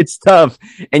passes. It's tough,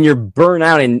 and you're burnt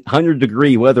out in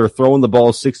 100-degree weather throwing the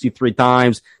ball 63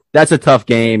 times. That's a tough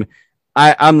game.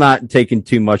 I'm not taking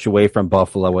too much away from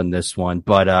Buffalo in this one,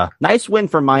 but nice win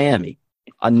for Miami.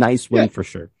 A nice win for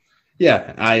sure.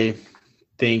 Yeah, I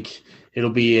think it'll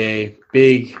be a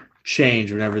big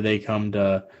change whenever they come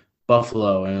to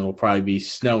Buffalo, and it'll probably be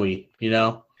snowy,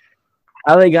 How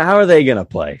are they going to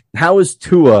play? How is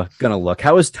Tua going to look?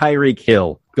 How is Tyreek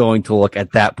Hill going to look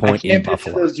at that point in Buffalo? I can't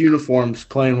picture those uniforms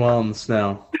playing well in the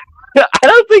snow. I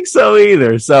don't think so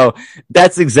either. So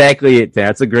that's exactly it.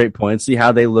 That's a great point. See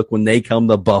how they look when they come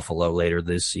to Buffalo later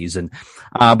this season.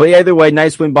 But either way,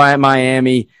 nice win by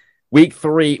Miami. Week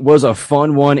 3 was a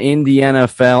fun one in the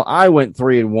NFL. I went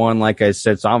 3-1, like I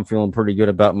said, so I'm feeling pretty good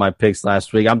about my picks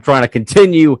last week. I'm trying to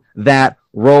continue that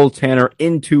roll, Tanner,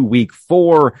 into week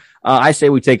 4. I say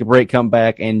we take a break, come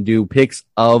back, and do picks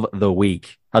of the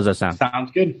week. How's that sound?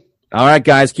 Sounds good. All right,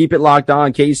 guys, keep it locked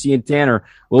on. Casey and Tanner,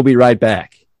 we'll be right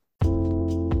back.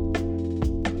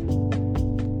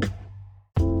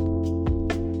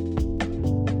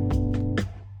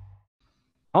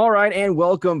 All right, and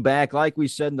welcome back. Like we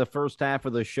said in the first half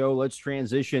of the show, let's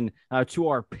transition to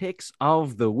our picks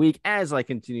of the week as I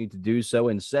continue to do so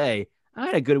and say, I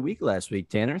had a good week last week,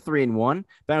 Tanner, 3-1,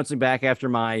 bouncing back after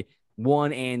my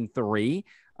 1-3.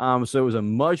 So it was a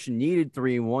much needed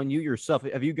 3-1. You yourself,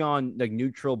 have you gone like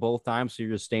neutral both times? So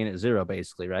you're just staying at 0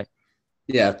 basically, right?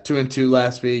 Yeah, 2-2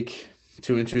 last week,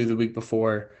 2-2 the week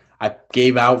before. I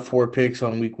gave out 4 picks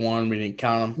on week 1. We didn't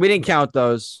count them. We didn't count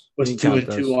those. Was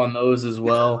 2-2 on those as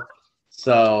well.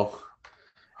 So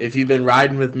if you've been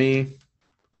riding with me,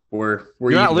 you're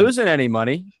not losing any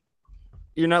money.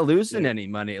 You're not losing any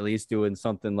money, at least doing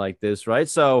something like this, right?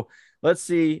 So let's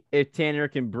see if Tanner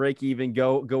can break even,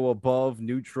 go above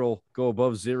neutral, go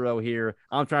above 0 here.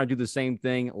 I'm trying to do the same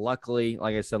thing. Luckily,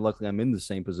 like I said, luckily I'm in the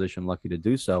same position, lucky to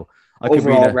do so.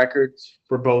 Overall records,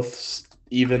 we're both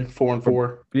even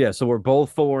 4-4. Yeah, so we're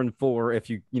both 4-4. If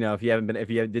you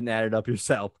didn't add it up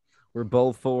yourself, we're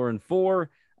both 4-4.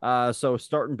 So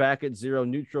starting back at 0,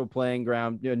 neutral playing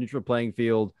ground, neutral playing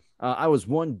field. I was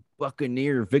 1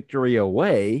 Buccaneer victory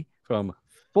away from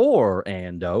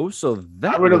 4-0. So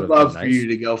that I would have loved for you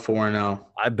to go 4-0.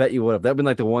 I bet you would have. That'd been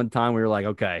like the one time we were like,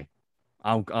 okay,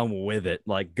 I'm with it.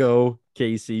 Like, go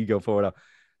KC, go 4-0.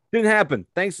 Didn't happen.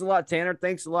 Thanks a lot, Tanner.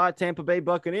 Thanks a lot, Tampa Bay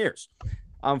Buccaneers.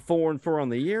 I'm 4-4 on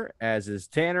the year, as is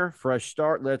Tanner. Fresh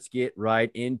start. Let's get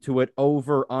right into it.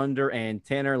 Over, under, and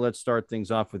Tanner, let's start things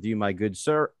off with you, my good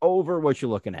sir. Over, what you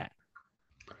looking at?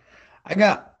 I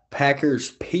got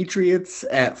Packers Patriots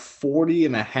at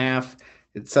 40.5.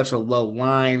 It's such a low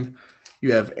line.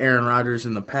 You have Aaron Rodgers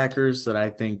and the Packers that I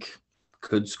think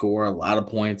could score a lot of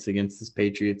points against this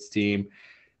Patriots team.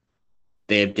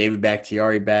 They have David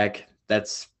Bakhtiari back.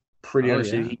 That's pretty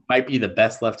understated. Yeah. He might be the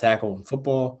best left tackle in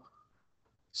football.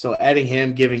 So adding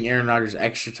him, giving Aaron Rodgers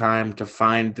extra time to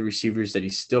find the receivers that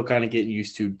he's still kind of getting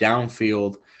used to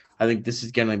downfield, I think this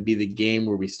is going to be the game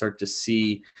where we start to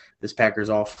see this Packers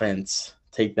offense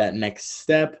take that next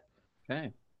step.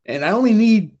 Okay. And I only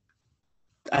need,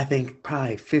 I think,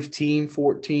 probably 15,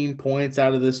 14 points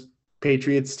out of this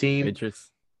Patriots team. And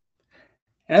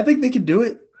I think they can do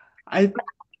it. I'm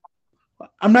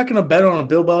not going to bet on a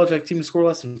Bill Belichick team to score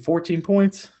less than 14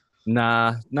 points.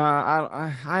 Nah,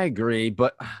 I agree,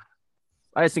 but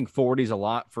I just think 40 is a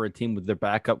lot for a team with their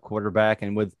backup quarterback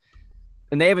and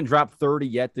they haven't dropped 30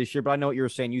 yet this year, but I know what you're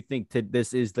saying. You think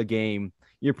this is the game.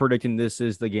 You're predicting this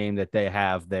is the game that they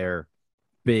have their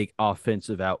big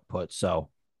offensive output. So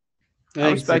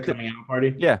I respect it.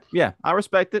 Party. Yeah, I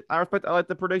respect it. I like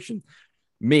the prediction.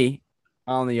 Me,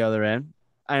 on the other end,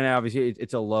 and obviously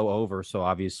it's a low over, so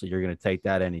obviously you're going to take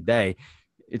that any day.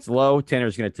 It's low.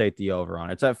 Tanner's going to take the over on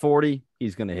it. It's at 40.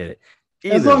 He's going to hit it.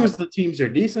 As long as the teams are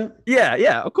decent.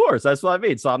 Yeah, of course. That's what I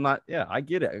mean. So I'm not, I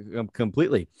get it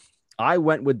completely. I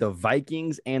went with the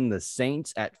Vikings and the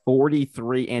Saints at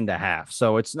 43.5.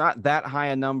 So it's not that high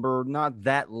a number, not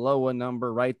that low a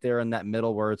number, right there in that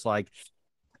middle where it's like,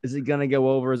 is it going to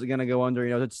go over? Is it going to go under?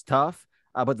 It's tough.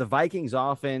 But the Vikings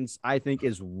offense, I think,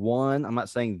 is one. I'm not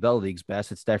saying the league's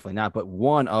best. It's definitely not, but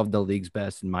one of the league's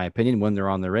best, in my opinion, when they're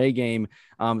on their A game.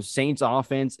 Saints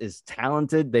offense is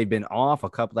talented. They've been off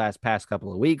past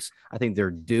couple of weeks. I think they're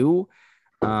due.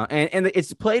 And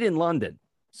it's played in London.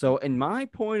 So in my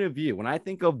point of view, when I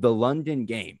think of the London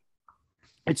game,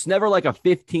 it's never like a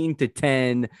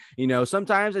 15-10,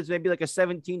 sometimes it's maybe like a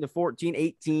 17-14,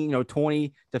 18,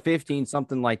 20-15,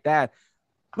 something like that.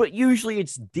 But usually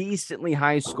it's decently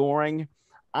high scoring.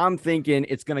 I'm thinking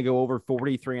it's going to go over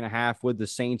 43.5 with the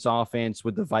Saints offense,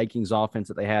 with the Vikings offense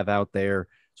that they have out there.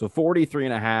 So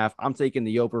 43.5, I'm taking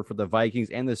the over for the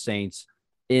Vikings and the Saints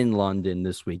in London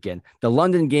this weekend. The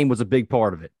London game was a big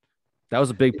part of it. That was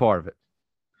a big part of it.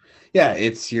 Yeah,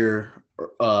 it's your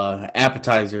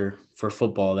appetizer for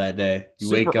football that day.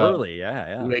 Super early.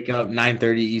 Yeah, You yeah. wake up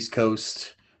 9:30 East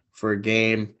Coast for a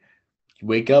game. You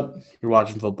wake up, you're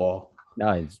watching football.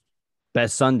 Nice.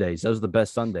 Best Sundays. Those are the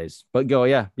best Sundays. But go,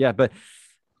 yeah, yeah. But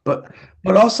But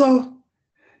also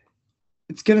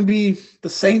it's gonna be the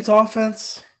Saints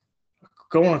offense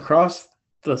going across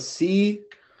the sea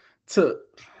to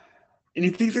and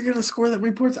you think they're gonna score that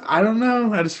many points? I don't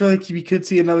know. I just feel like we could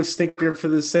see another stinker for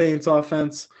the Saints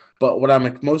offense. But what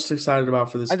I'm most excited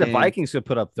about for this the game, Vikings could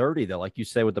put up 30, though, like you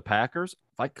say with the Packers.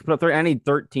 If I could put up 30, I need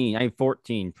 13. I need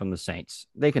 14 from the Saints.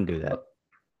 They can do that.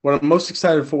 what I'm most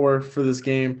excited for this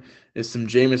game is some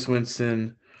Jameis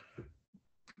Winston,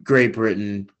 Great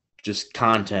Britain, just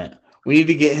content. We need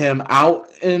to get him out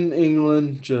in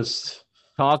England, just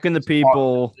Talking to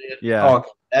people. Yeah.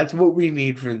 talking. That's what we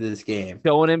need for this game.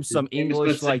 Showing him some Jameis English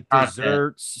Winston like content.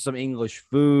 desserts, some English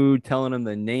food, telling him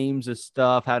the names of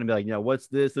stuff, how to be like, what's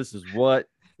this? This is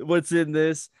what's in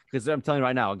this? Because I'm telling you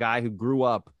right now, a guy who grew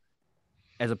up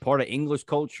as a part of English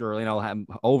culture,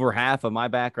 over half of my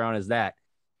background is that.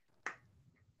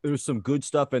 There's some good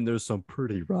stuff and there's some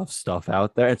pretty rough stuff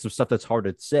out there and some stuff that's hard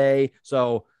to say.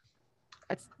 So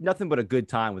that's nothing but a good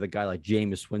time with a guy like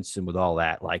Jameis Winston with all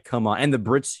that. Like, come on. And the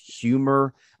Brits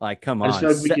humor, like, come on. I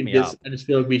just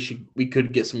feel like we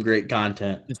could get some great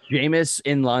content. Just Jameis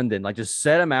in London. Like, just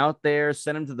set him out there,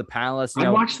 send him to the palace. I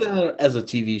watched that as a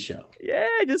TV show. Yeah,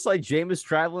 just like Jameis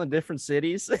traveling different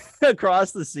cities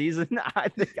across the season. I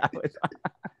think I would.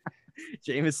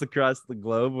 Jameis across the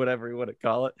globe, whatever you want to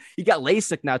call it. He got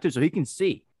LASIK now, too, so he can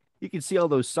see. He can see all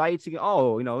those sites.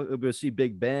 He'll go see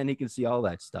Big Ben. He can see all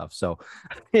that stuff. So,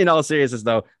 in all seriousness,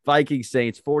 though, Vikings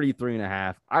Saints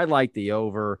 43.5. I like the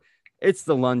over. It's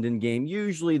the London game.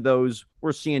 Usually those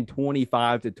we're seeing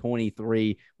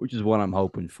 25-23, which is what I'm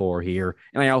hoping for here.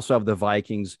 And I also have the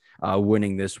Vikings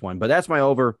winning this one. But that's my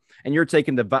over. And you're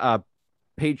taking the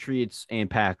Patriots and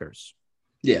Packers.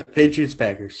 Yeah, Patriots,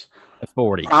 Packers.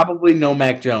 40. Probably no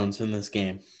Mac Jones in this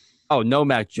game. Oh, no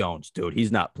Mac Jones, dude.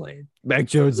 He's not playing. Mac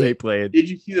Jones ain't playing. Did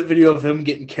you see the video of him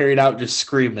getting carried out just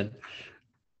screaming?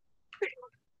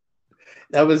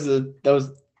 That was an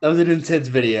intense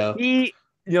video.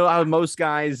 How most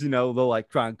guys, they'll like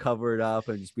try and cover it up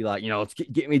and just be like, let's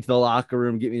get me to the locker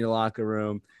room, get me to the locker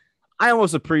room. I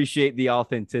almost appreciate the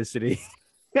authenticity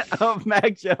of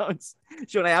Mac Jones.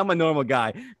 Showing, I'm a normal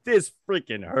guy. This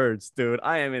freaking hurts, dude.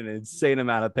 I am in an insane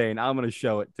amount of pain. I'm going to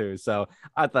show it too. So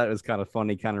I thought it was kind of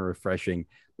funny, kind of refreshing.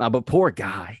 But poor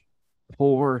guy.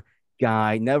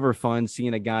 Never fun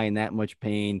seeing a guy in that much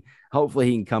pain. Hopefully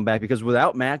he can come back because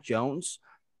without Mac Jones,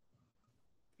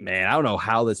 man, I don't know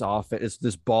how this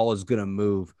ball is going to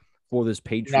move for this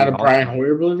Patriot. Not a Brian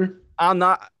Hoyer believer? I'm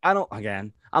not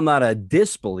a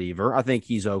disbeliever. I think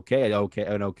he's an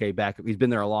okay backup. He's been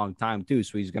there a long time too,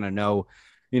 so he's going to know,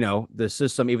 the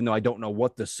system, even though I don't know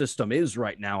what the system is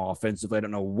right now offensively. I don't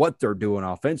know what they're doing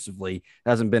offensively. It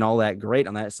hasn't been all that great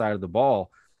on that side of the ball.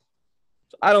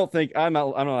 So I don't think I'm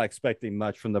not expecting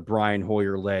much from the Brian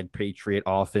Hoyer led Patriot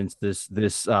offense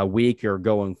this week or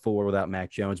going forward without Mac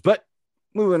Jones. But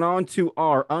moving on to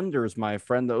our unders, my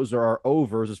friend, those are our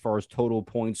overs as far as total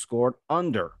points scored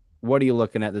under. What are you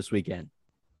looking at this weekend?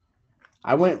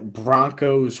 I went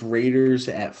Broncos Raiders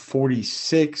at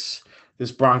 46.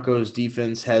 This Broncos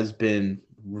defense has been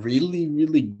really,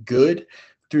 really good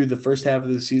through the first half of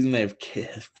the season. They've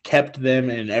kept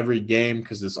them in every game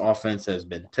because this offense has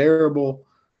been terrible.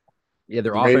 Yeah,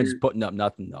 their offense is putting up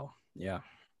nothing, though. Yeah.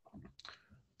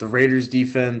 The Raiders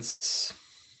defense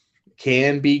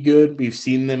can be good. We've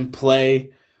seen them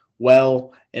play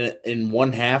well in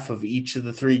one half of each of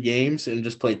the three games and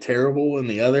just play terrible in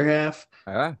the other half.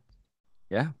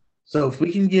 Yeah. So if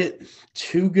we can get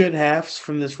two good halves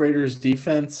from this Raiders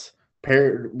defense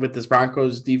paired with this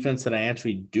Broncos defense that I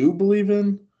actually do believe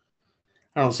in,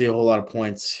 I don't see a whole lot of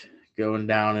points going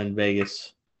down in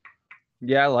Vegas.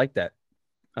 Yeah, I like that.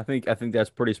 I think that's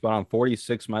pretty spot on.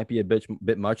 46 might be a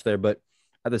bit much there, but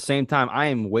at the same time, I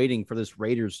am waiting for this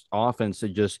Raiders offense to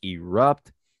just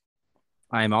erupt.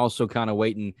 I am also kind of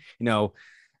waiting,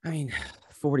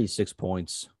 46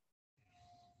 points.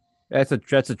 That's a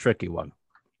tricky one.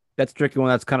 That's a tricky one.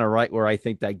 That's kind of right where I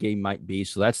think that game might be.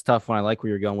 So that's tough one. I like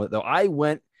where you're going with it, though. I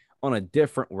went on a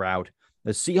different route.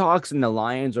 The Seahawks and the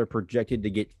Lions are projected to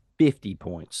get 50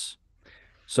 points.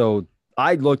 So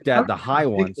I looked at the high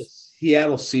ones. The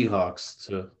Seattle Seahawks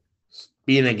to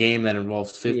be in a game that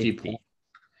involves 50 points.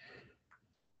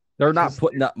 They're not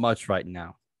putting up much right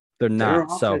now. They're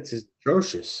not. Their offense is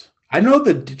atrocious. I know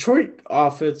the Detroit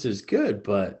offense is good,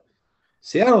 but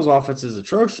Seattle's offense is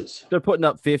atrocious. They're putting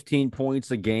up 15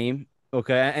 points a game.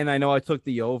 Okay, and I know I took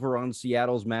the over on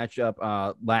Seattle's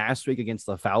matchup last week against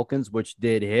the Falcons, which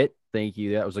did hit. Thank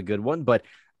you. That was a good one. But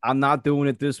I'm not doing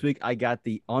it this week. I got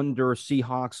the under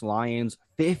Seahawks Lions.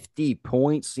 50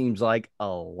 points seems like a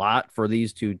lot for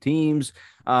these two teams.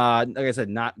 Like I said,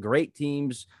 not great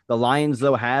teams. The Lions,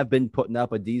 though, have been putting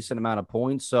up a decent amount of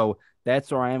points. So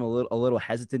that's where I am a little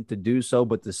hesitant to do so.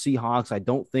 But the Seahawks, I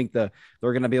don't think they're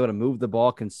going to be able to move the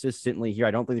ball consistently here.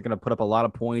 I don't think they're going to put up a lot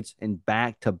of points in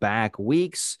back-to-back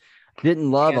weeks. Didn't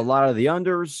love a lot of the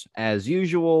unders as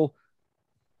usual.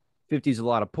 50 is a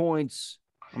lot of points.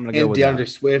 I'm going to go with DeAndre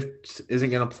Swift isn't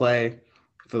going to play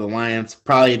for the Lions.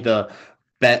 Probably the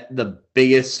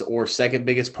biggest or second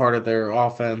biggest part of their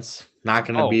offense. Not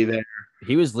going to be there.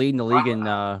 He was leading the league in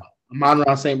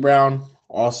Amon-Ra St. Brown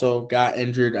also got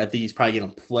injured. I think he's probably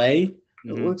going to play,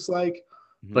 it looks like.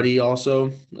 But he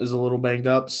also is a little banged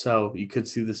up, so you could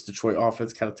see this Detroit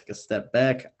offense kind of take a step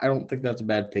back. I don't think that's a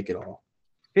bad pick at all.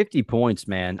 50 points,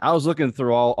 man. I was looking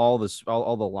through all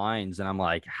the lines, and I'm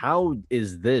like, how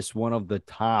is this one of the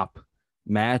top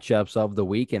matchups of the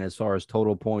weekend as far as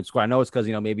total points score? I know it's because,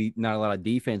 maybe not a lot of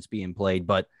defense being played,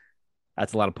 but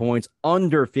that's a lot of points.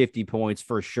 Under 50 points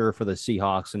for sure for the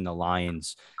Seahawks and the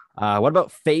Lions. What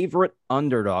about favorite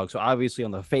underdog? So obviously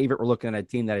on the favorite, we're looking at a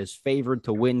team that is favored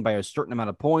to win by a certain amount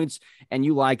of points, and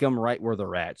you like them right where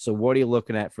they're at. So what are you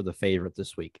looking at for the favorite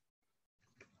this week?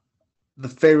 The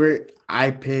favorite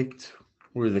I picked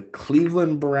were the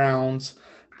Cleveland Browns.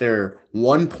 They're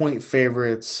 1-point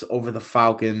favorites over the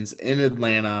Falcons in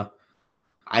Atlanta.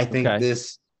 I think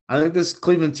this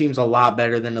Cleveland team's a lot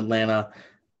better than Atlanta.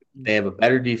 They have a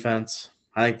better defense.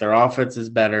 I think their offense is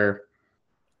better.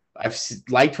 I've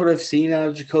liked what I've seen out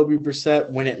of Jacoby Brissett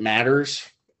when it matters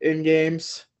in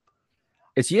games.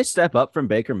 Is he a step up from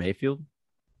Baker Mayfield?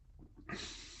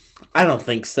 I don't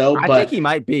think so. I think he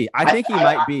might be. I think he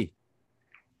might be.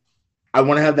 I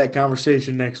want to have that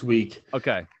conversation next week.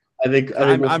 Okay. I think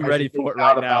I'm ready for it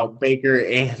right now. About Baker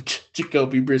and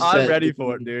Jacoby Brissett. I'm ready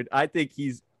for it, dude. I think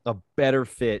he's a better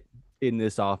fit in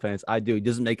this offense. I do. He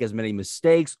doesn't make as many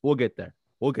mistakes. We'll get there.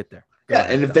 Yeah,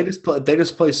 and if they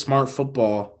just play smart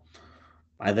football,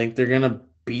 I think they're gonna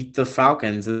beat the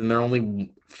Falcons, and they're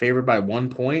only favored by 1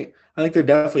 point. I think they're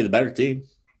definitely the better team.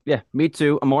 Yeah, me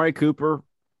too. Amari Cooper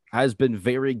has been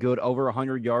very good, over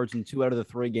 100 yards in 2 out of the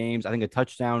 3 games. I think a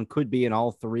touchdown could be in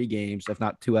all 3 games, if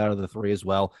not 2 out of the 3 as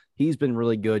well. He's been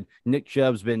really good. Nick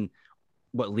Chubb's been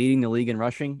leading the league in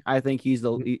rushing. I think is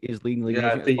leading the league.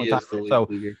 Yeah, I think he is the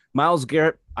leader. Myles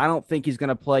Garrett, I don't think he's going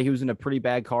to play. He was in a pretty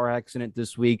bad car accident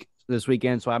this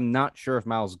weekend, so I'm not sure if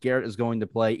Myles Garrett is going to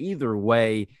play. Either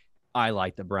way, I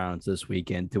like the Browns this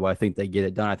weekend too. I think they get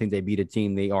it done. I think they beat a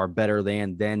team they are better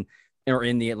than or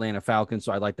in the Atlanta Falcons,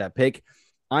 so I like that pick.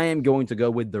 I am going to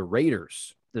go with the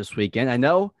Raiders this weekend. I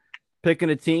know picking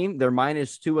a team, they're -2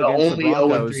 against the Broncos. The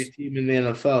only 0-3 team in the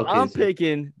NFL. I'm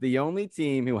picking the only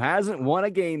team who hasn't won a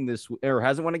game this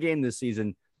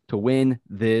season to win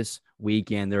this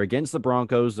weekend. They're against the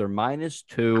Broncos. They're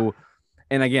 -2.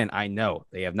 And again, I know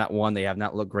they have not won. They have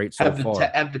not looked great so far.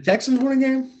 Have the Texans won a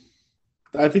game?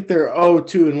 I think they're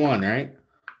 0-2-1, right?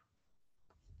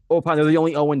 They're the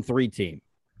only 0-3 team.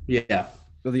 Yeah.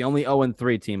 They're the only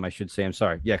 0-3 team, I should say. I'm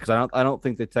sorry. Yeah, because I don't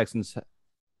think the Texans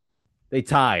they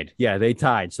tied. Yeah, they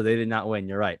tied, so they did not win.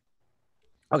 You're right.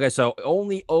 Okay, so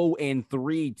only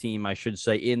 0-3 team, I should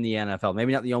say, in the NFL.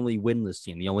 Maybe not the only winless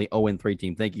team, the only 0-3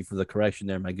 team. Thank you for the correction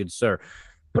there, my good sir.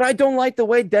 But I don't like the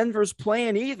way Denver's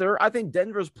playing either. I think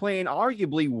Denver's playing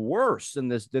arguably worse than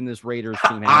this Raiders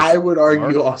team. I would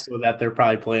argue also that they're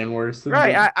probably playing worse.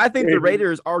 Right. I think the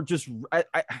Raiders are just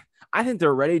I think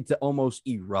they're ready to almost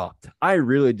erupt. I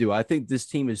really do. I think this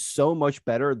team is so much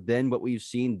better than what we've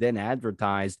seen, than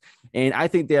advertised. And I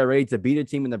think they are ready to beat a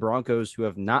team in the Broncos who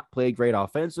have not played great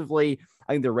offensively.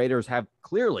 I think the Raiders have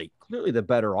clearly the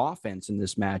better offense in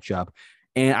this matchup.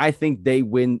 And I think they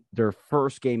win their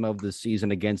first game of the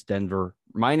season against Denver.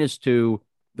 -2.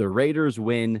 The Raiders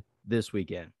win this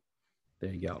weekend.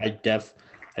 There you go. I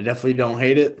definitely don't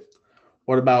hate it.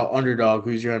 What about underdog?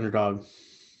 Who's your underdog?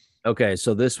 Okay,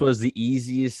 so this was the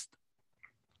easiest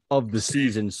of the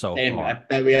season so far. I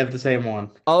bet we have the same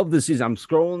one. Of the season. I'm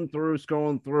scrolling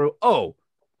through. Oh,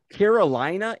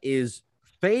 Carolina is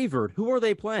favored. Who are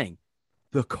they playing?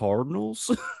 The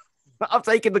Cardinals? I'm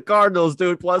taking the Cardinals,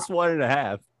 dude,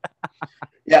 +1.5.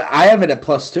 Yeah, I have it at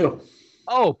 +2.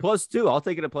 Oh, +2. I'll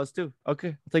take it at +2. Okay,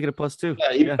 I'll take it at +2.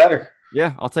 Yeah, even better.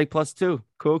 Yeah, I'll take +2.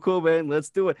 Cool, man.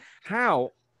 Let's do it.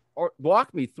 How? Or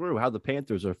walk me through how the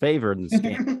Panthers are favored in this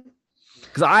game.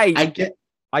 Because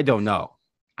I don't know.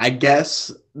 I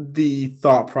guess the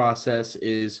thought process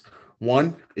is,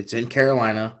 one, it's in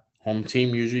Carolina. Home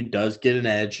team usually does get an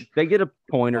edge. They get a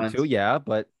point or two, yeah,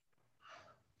 but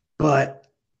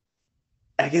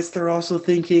I guess they're also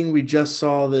thinking we just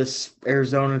saw this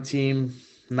Arizona team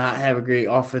not have a great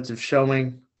offensive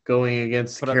showing going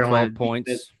against put up Carolina 12 defense,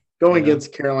 points. going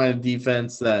against Carolina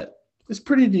defense that is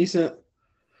pretty decent.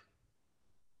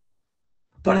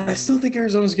 But I still think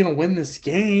Arizona's going to win this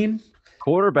game.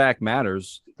 Quarterback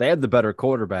matters. They have the better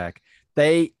quarterback.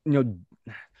 They, their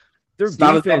It's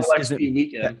not a defense double isn't XP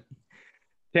weekend.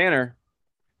 Tanner.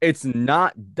 It's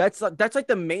not. That's like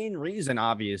the main reason.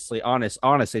 Honestly, I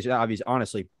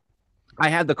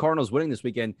had the Cardinals winning this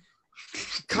weekend.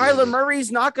 Kyler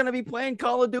Murray's not going to be playing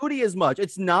Call of Duty as much.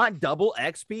 It's not double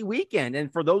XP weekend.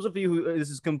 And for those of you who this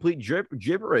is complete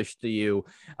gibberish to you,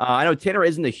 I know Tanner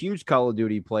isn't a huge Call of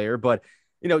Duty player, but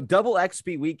double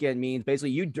XP weekend means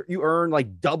basically you earn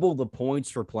like double the points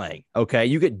for playing. Okay,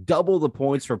 you get double the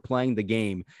points for playing the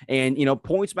game, and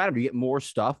points matter. You get more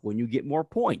stuff when you get more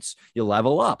points. You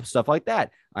level up, stuff like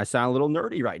that. I sound a little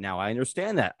nerdy right now. I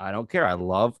understand that. I don't care. I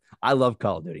love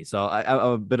Call of Duty, so I'm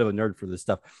a bit of a nerd for this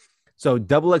stuff. So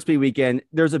double XP weekend,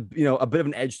 there's a bit of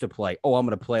an edge to play. Oh, I'm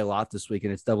going to play a lot this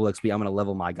weekend. It's double XP. I'm going to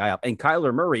level my guy up. And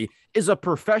Kyler Murray is a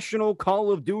professional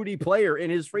Call of Duty player in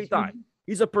his free time.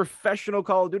 He's a professional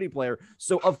Call of Duty player.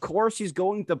 So, of course, he's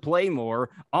going to play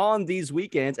more on these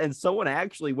weekends. And someone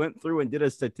actually went through and did a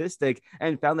statistic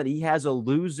and found that he has a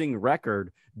losing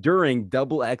record during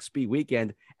double XP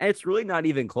weekend. And it's really not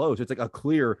even close. It's like a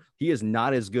clear, he is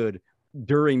not as good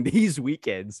during these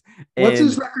weekends. What's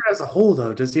his record as a whole,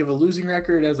 though? Does he have a losing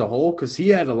record as a whole? Because he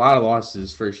had a lot of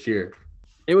losses first year.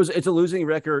 It's a losing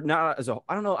record, not as a whole.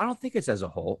 I don't know. I don't think it's as a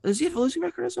whole. Does he have a losing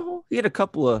record as a whole? He had a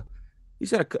couple of. He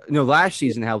said, last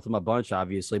season helped him a bunch,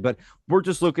 obviously, but we're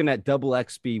just looking at double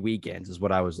XP weekends is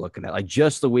what I was looking at. Like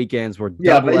just the weekends where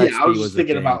double XP I was just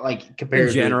thinking about like compared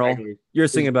in general. You're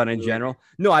thinking about in general.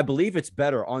 No, I believe it's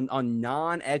better on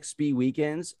non XP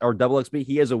weekends or double XP.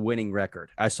 He has a winning record.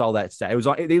 I saw that stat. It was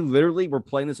on. They literally were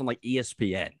playing this on like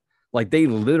ESPN. Like they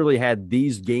literally had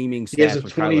these gaming stats. He has a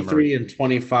 23 and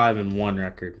 25 and 1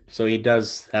 record, so he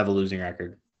does have a losing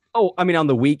record. Oh, I mean on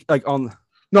the week, like on.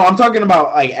 No, I'm talking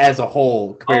about like as a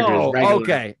whole compared to his regular.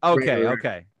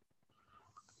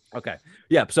 Okay.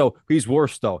 Yeah. So he's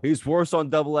worse though. He's worse on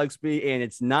double XP, and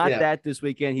it's not that this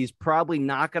weekend. He's probably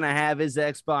not going to have his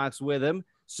Xbox with him.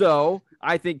 So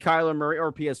I think Kyler Murray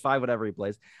or PS5, whatever he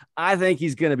plays, I think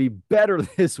he's going to be better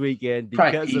this weekend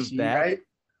because PC, of that. Right?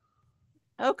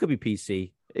 Oh, it could be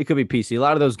PC. It could be PC. A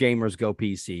lot of those gamers go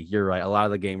PC. You're right. A lot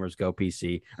of the gamers go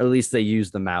PC, or at least they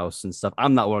use the mouse and stuff.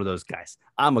 I'm not one of those guys.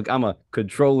 I'm a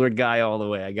controller guy all the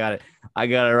way. I got it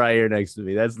right here next to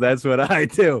me. That's what I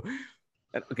do.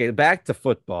 Okay, back to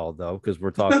football though, because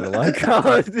we're talking a lot of Call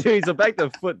of Duty. So back to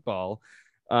football.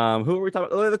 Who are we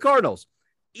talking about? The Cardinals.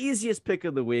 Easiest pick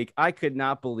of the week. I could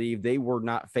not believe they were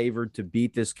not favored to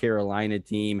beat this Carolina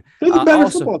team. They're the better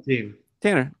football team.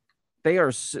 Tanner. They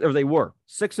were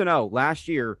 6-0 last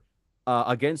year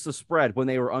against the spread when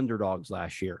they were underdogs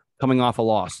last year, coming off a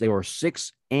loss. They were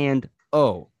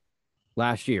 6-0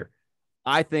 last year.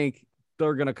 I think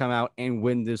they're going to come out and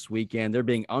win this weekend. They're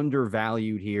being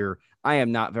undervalued here. I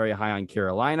am not very high on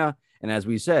Carolina. And as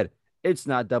we said, it's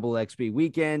not double XP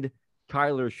weekend.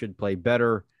 Kyler should play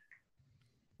better.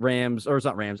 Rams, or it's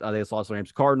not Rams. They just lost the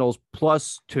Rams. Cardinals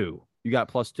 +2. You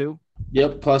got +2?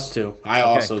 Yep, +2. I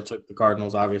also took the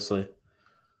Cardinals, obviously.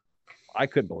 I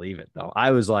couldn't believe it though. I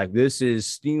was like, "This is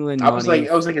stealing money."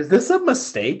 I was like, "Is this a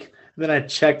mistake?" And then I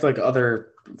checked like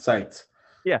other sites.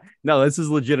 Yeah, no, this is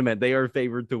legitimate. They are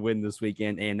favored to win this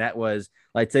weekend, and that was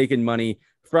like taking money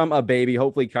from a baby.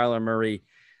 Hopefully, Kyler Murray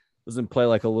doesn't play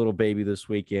like a little baby this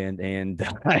weekend, and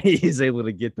he's able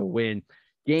to get the win.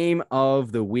 Game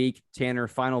of the week, Tanner.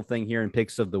 Final thing here in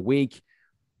picks of the week.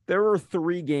 There were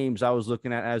 3 games I was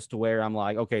looking at as to where I'm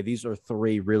like, okay, these are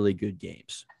 3 really good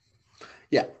games.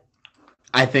 Yeah.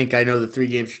 I think I know the 3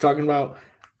 games you're talking about.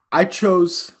 I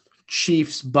chose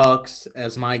Chiefs-Bucks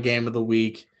as my game of the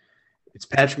week. It's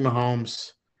Patrick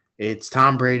Mahomes. It's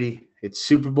Tom Brady. It's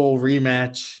Super Bowl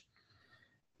rematch.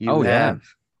 Yeah.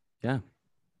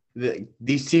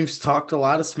 These teams talked a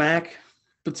lot of smack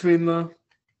between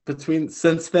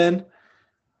since then.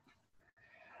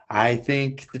 I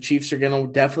think the Chiefs are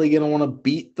definitely gonna want to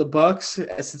beat the Bucks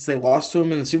since they lost to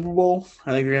them in the Super Bowl.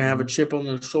 I think they're gonna have a chip on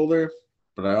their shoulder,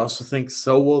 but I also think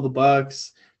so will the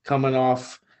Bucks, coming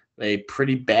off a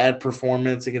pretty bad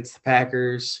performance against the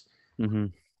Packers. Mm-hmm.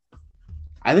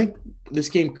 I think this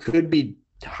game could be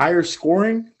higher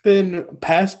scoring than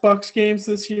past Bucks games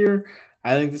this year.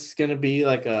 I think this is gonna be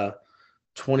like a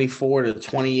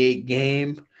 24-28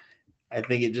 game. I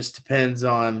think it just depends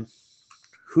on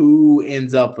who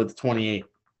ends up with 28.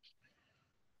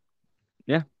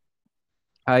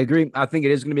 I agree. I think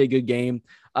it is going to be a good game.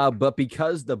 But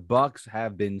because the Bucks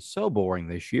have been so boring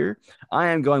this year, I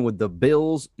am going with the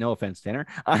Bills. No offense, Tanner.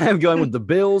 I am going with the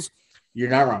Bills. You're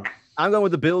not wrong. I'm going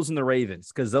with the Bills and the Ravens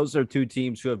because those are two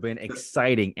teams who have been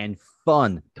exciting and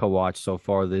fun to watch so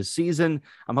far this season.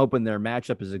 I'm hoping their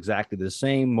matchup is exactly the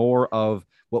same, more of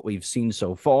what we've seen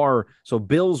so far. So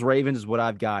Bills Ravens is what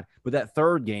I've got. But that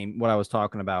third game, what I was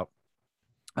talking about,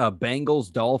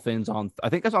 Bengals Dolphins on, I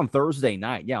think that's on Thursday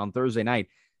night. Yeah, on Thursday night.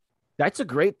 That's a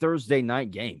great Thursday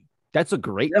night game. That's a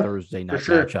great Yeah, Thursday for night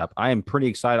sure. matchup. I am pretty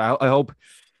excited. I hope.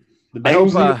 The I hope.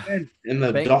 Bengals need to win, and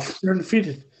the Bang, Dolphins are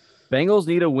undefeated. Bengals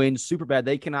need a win super bad.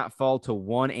 They cannot fall to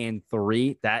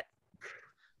 1-3.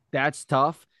 That's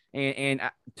tough. And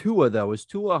Tua though, is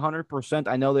Tua 100%?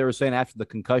 I know they were saying after the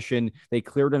concussion they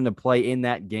cleared him to play in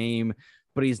that game,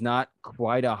 but he's not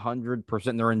quite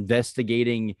 100%. They're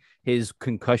investigating his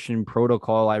concussion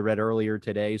protocol. I read earlier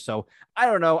today, so I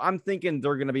don't know. I'm thinking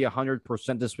they're going to be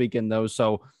 100% this weekend though,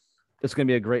 so it's going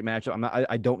to be a great matchup.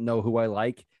 I don't know who I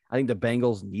like. I think the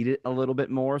Bengals need it a little bit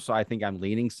more, so I think I'm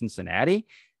leaning Cincinnati,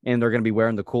 and they're going to be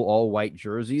wearing the cool all white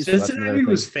jerseys. So that's another Cincinnati thing.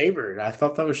 was favored. I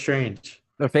thought that was strange.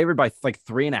 They're favored by like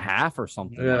 3.5 or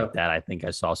something Yeah. like that. I think I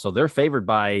saw. So they're favored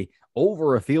by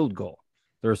over a field goal.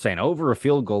 They're saying over a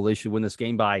field goal, they should win this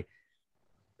game by.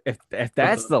 If But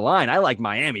that's the line, I like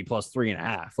Miami plus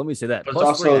 3.5. Let me say that but it's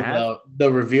plus three and also a half.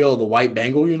 the reveal of the white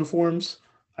Bengal uniforms.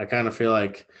 I kind of feel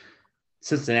like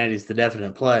Cincinnati's the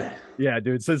definite play. Yeah,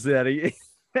 dude, Cincinnati.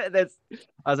 That's.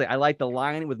 I was like, I like the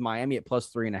line with Miami at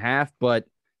plus 3.5, but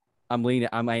I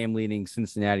am leaning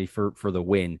Cincinnati for the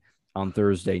win on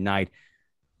Thursday night.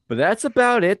 But that's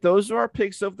about it. Those are our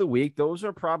picks of the week. Those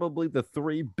are probably the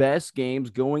three best games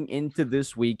going into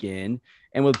this weekend.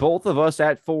 And with both of us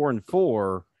at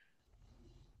 4-4,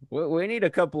 we need a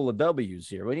couple of W's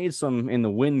here. We need some in the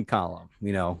win column,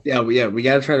 you know. Yeah, we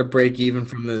got to try to break even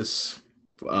from this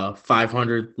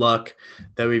 500 luck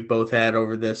that we've both had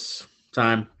over this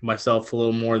time. Myself a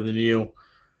little more than you.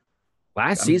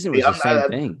 Last season was the same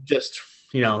thing. Just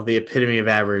the epitome of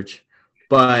average.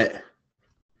 But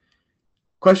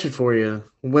question for you: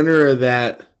 winner of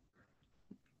that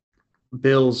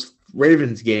Bills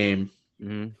Ravens game.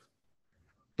 Mm-hmm.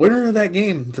 Winner of that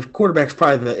game, the quarterback's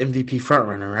probably the MVP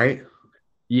frontrunner, right?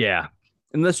 Yeah.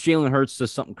 Unless Jalen Hurts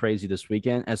does something crazy this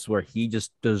weekend, that's where he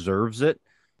just deserves it.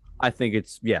 I think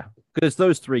it's, yeah, because it's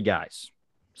those three guys.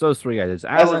 It's those three guys. It's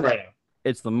Allen, Right.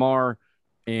 it's Lamar,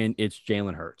 and it's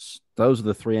Jalen Hurts. Those are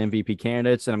the three MVP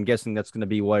candidates. And I'm guessing that's going to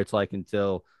be what it's like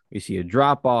until we see a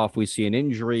drop off, we see an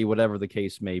injury, whatever the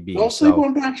case may be. Don't sleep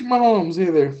on Patrick Mahomes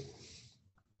either.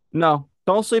 No,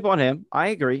 don't sleep on him. I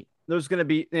agree. There's going to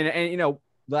be, and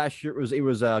last year it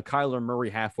was Kyler Murray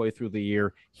halfway through the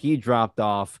year. He dropped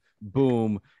off.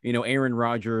 Boom. Aaron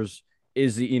Rodgers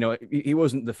is he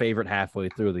wasn't the favorite halfway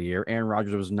through the year. Aaron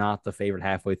Rodgers was not the favorite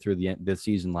halfway through the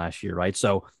season last year, right?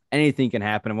 So anything can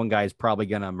happen, and one guy is probably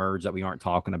going to emerge that we aren't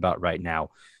talking about right now.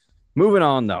 Moving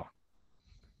on, though.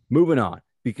 Moving on,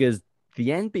 because the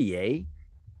NBA,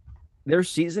 their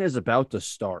season is about to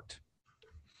start.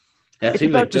 Yeah, it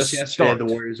seemed like just yesterday the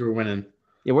Warriors were winning.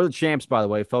 Yeah, we're the champs, by the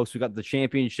way, folks. We got the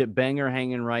championship banger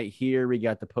hanging right here. We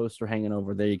got the poster hanging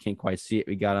over there. You can't quite see it.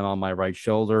 We got him on my right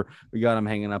shoulder. We got him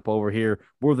hanging up over here.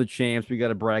 We're the champs. We got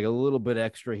to brag a little bit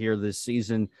extra here this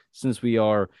season since we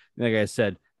are, like I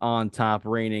said, on top,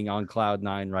 reigning on cloud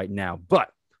nine right now. But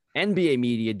NBA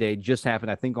Media Day just happened,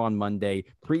 I think, on Monday.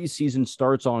 Preseason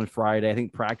starts on Friday. I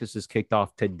think practice is kicked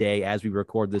off today as we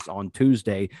record this on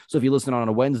Tuesday. So if you listen on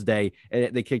a Wednesday,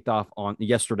 they kicked off on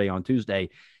yesterday on Tuesday.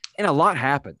 And a lot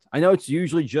happened. I know it's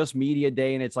usually just media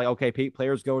day, and it's like, okay,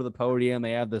 players go to the podium.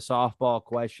 They have the softball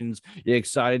questions. You're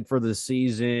excited for the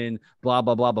season, blah,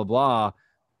 blah, blah, blah, blah.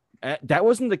 That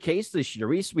wasn't the case this year.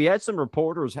 We had some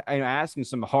reporters asking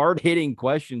some hard hitting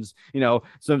questions.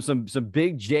 Some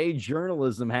big J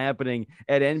journalism happening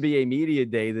at NBA Media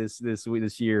Day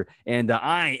this year, and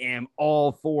I am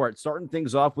all for it. Starting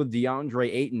things off with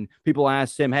DeAndre Ayton. People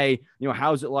asked him, "Hey,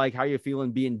 how's it like? How are you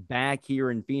feeling being back here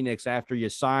in Phoenix after you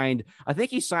signed? I think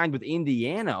he signed with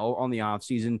Indiana on the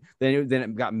offseason. Then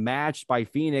it got matched by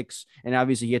Phoenix, and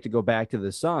obviously he had to go back to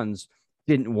the Suns."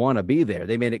 Didn't want to be there.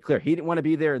 They made it clear he didn't want to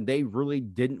be there, and they really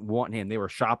didn't want him. They were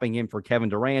shopping him for Kevin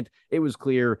Durant. It was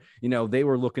clear, they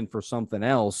were looking for something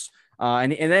else.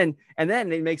 And then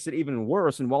it makes it even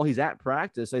worse. And while he's at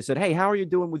practice, they said, "Hey, how are you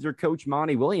doing with your coach,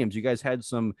 Monty Williams? You guys had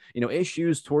some,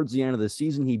 issues towards the end of the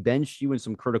season. He benched you in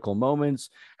some critical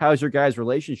moments. How's your guys'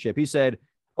 relationship?" He said,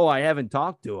 "Oh, I haven't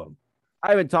talked to him. I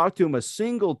haven't talked to him a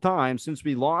single time since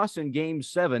we lost in game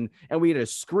 7 and we had a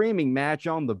screaming match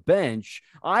on the bench.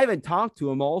 I haven't talked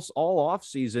to him all off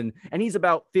season, and he's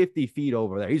about 50 feet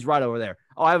over there. He's right over there.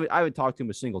 Oh, I haven't talked to him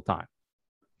a single time.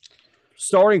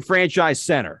 Starting franchise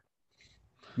center,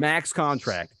 max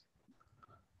contract.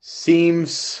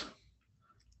 Seems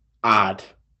odd.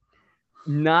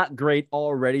 Not great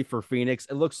already for Phoenix.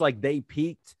 It looks like they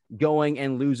peaked going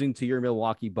and losing to your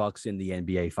Milwaukee Bucks in the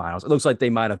NBA Finals. It looks like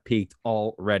they might have peaked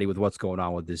already with what's going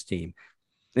on with this team.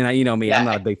 And you know me, I'm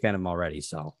not a big fan of them already.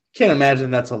 So can't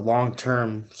imagine that's a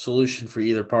long-term solution for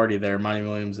either party there. Monty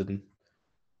Williams and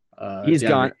he's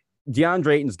gone.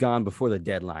 DeAndre Ayton's gone before the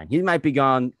deadline. He might be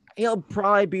gone. He'll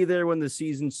probably be there when the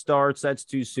season starts. That's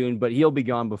too soon, but he'll be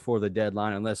gone before the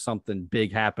deadline unless something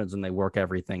big happens and they work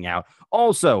everything out.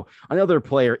 Also, another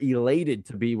player elated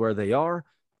to be where they are,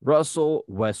 Russell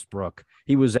Westbrook.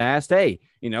 He was asked, hey,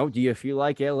 do you feel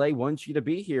like LA wants you to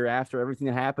be here after everything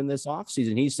that happened this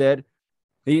offseason? He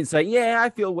didn't say, yeah, I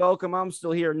feel welcome. I'm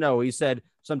still here. No, he said,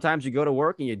 sometimes you go to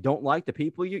work and you don't like the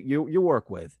people you work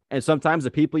with. And sometimes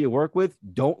the people you work with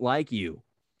don't like you.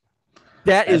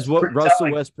 That's what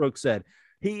Russell Westbrook said.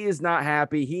 He is not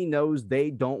happy. He knows they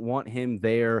don't want him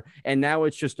there. And now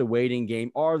it's just a waiting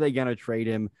game. Are they going to trade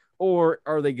him or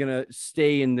are they going to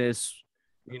stay in this,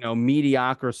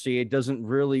 mediocrity? It doesn't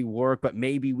really work, but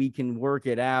maybe we can work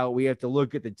it out. We have to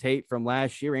look at the tape from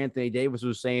last year. Anthony Davis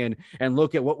was saying, and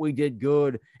look at what we did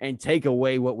good and take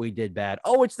away what we did bad.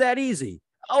 Oh, it's that easy.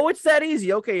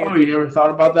 Okay. Oh, you never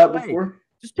thought about that before?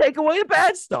 Just take away the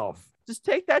bad stuff. Just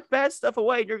take that bad stuff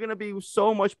away. You're going to be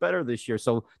so much better this year.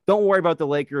 So don't worry about the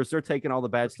Lakers. They're taking all the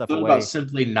bad stuff away. About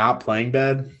simply not playing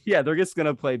bad? Yeah, they're just going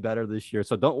to play better this year.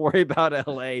 So don't worry about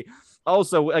LA.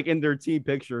 Also, like in their team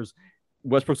pictures,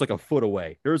 Westbrook's like a foot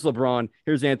away. Here's LeBron.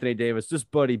 Here's Anthony Davis.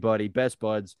 Just buddy, best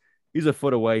buds. He's a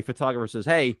foot away. Photographer says,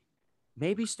 hey,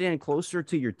 maybe stand closer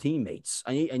to your teammates.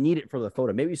 I need it for the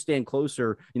photo. Maybe stand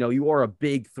closer. You are a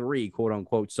big three, quote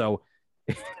unquote. So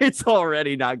it's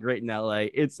already not great in LA.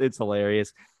 It's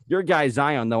hilarious. Your guy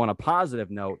Zion, though, on a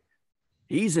positive note,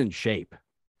 he's in shape.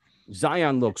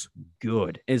 Zion looks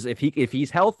good. If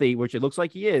he's healthy, which it looks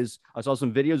like he is. I saw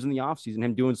some videos in the offseason,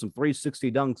 him doing some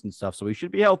 360 dunks and stuff. So he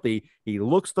should be healthy. He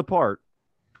looks the part.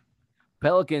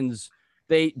 Pelicans,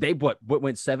 they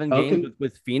went 7 games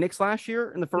with Phoenix last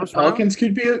year in the first round. Pelicans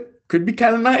could be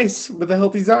kind of nice with a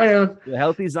healthy Zion. The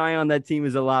healthy Zion, that team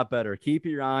is a lot better. Keep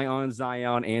your eye on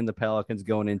Zion and the Pelicans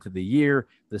going into the year.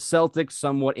 The Celtics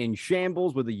somewhat in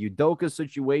shambles with the Udoka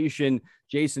situation.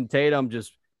 Jason Tatum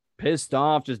just pissed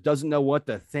off, just doesn't know what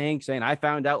to think, saying, I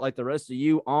found out like the rest of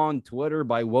you on Twitter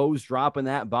by Woes dropping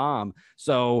that bomb.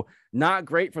 So not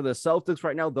great for the Celtics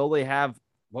right now, though they have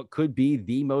what could be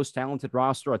the most talented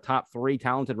roster, a top 3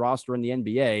 talented roster in the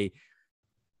NBA.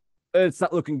 It's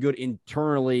not looking good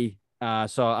internally.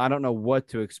 So I don't know what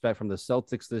to expect from the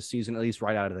Celtics this season, at least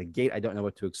right out of the gate. I don't know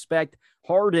what to expect.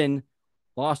 Harden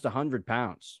lost 100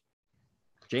 pounds.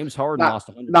 James Harden lost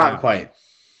 100 pounds. Not quite.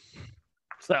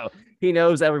 So he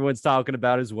knows everyone's talking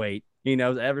about his weight. He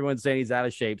knows everyone's saying he's out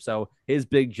of shape. So his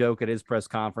big joke at his press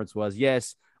conference was,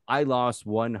 yes, I lost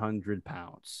 100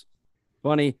 pounds.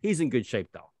 Funny, he's in good shape,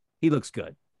 though. He looks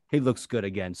good. He looks good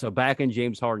again. So back in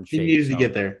James Harden's shape. He needs to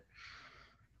get there.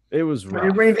 It was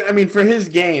rough. I mean, for his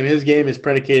game is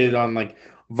predicated on like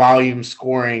volume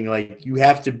scoring. Like you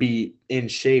have to be in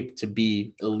shape to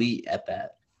be elite at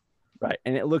that. Right,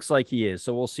 and it looks like he is.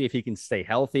 So we'll see if he can stay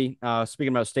healthy.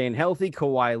 Speaking about staying healthy,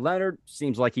 Kawhi Leonard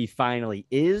seems like he finally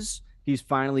is. He's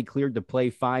finally cleared to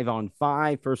play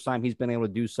 5-on-5. First time he's been able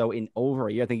to do so in over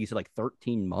a year. I think he said like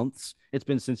 13 months. It's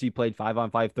been since he played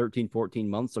 5-on-5, 13, 14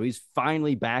 months. So he's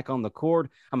finally back on the court.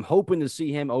 I'm hoping to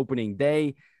see him opening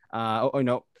day.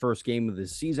 First game of the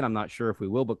season. I'm not sure if we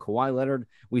will, but Kawhi Leonard,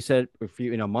 we said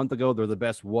a month ago, they're the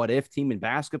best what-if team in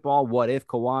basketball. What if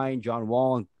Kawhi and John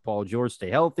Wall and Paul George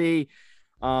stay healthy?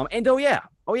 One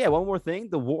more thing.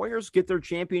 The Warriors get their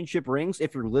championship rings,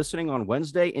 if you're listening, on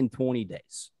Wednesday in 20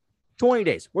 days. 20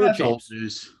 days. We're the champs. Old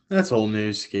news. That's old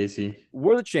news, Casey.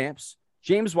 We're the champs.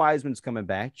 James Wiseman's coming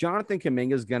back. Jonathan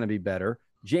Kuminga's going to be better.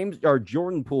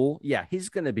 Jordan Poole, he's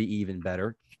going to be even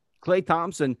better. Klay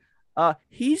Thompson,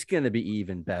 he's going to be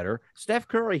even better. Steph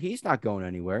Curry, he's not going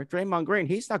anywhere. Draymond Green,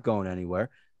 he's not going anywhere.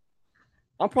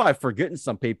 I'm probably forgetting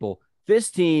some people.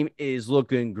 This team is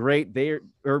looking great. We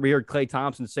heard Klay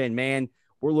Thompson saying, man,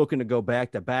 we're looking to go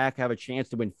back to back, have a chance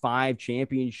to win 5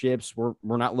 championships. We're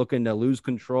not looking to lose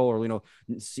control or,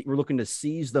 we're looking to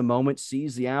seize the moment,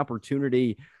 seize the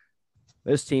opportunity.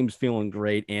 This team's feeling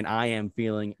great, and I am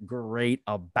feeling great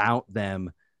about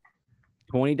them.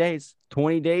 20 days,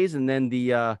 and then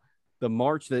the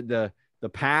march, the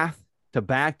path to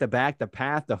back to back, the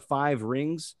path to 5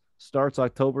 rings starts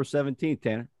October 17th,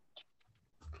 Tanner.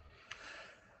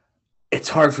 It's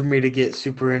hard for me to get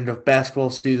super into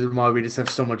basketball season while we just have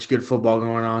so much good football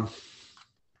going on.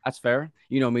 That's fair.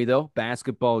 You know me though,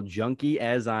 basketball junkie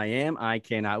as I am. I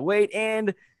cannot wait.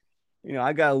 And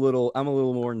I'm a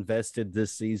little more invested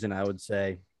this season, I would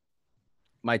say.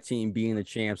 My team being the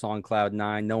champs on cloud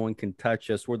nine, no one can touch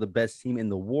us. We're the best team in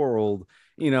the world.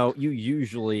 You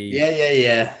usually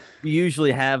Yeah. you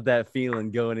usually have that feeling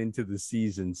going into the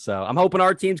season. So I'm hoping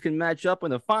our teams can match up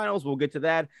in the finals. We'll get to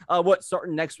that.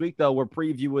 Starting next week, though, we're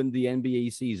previewing the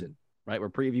NBA season, right? We're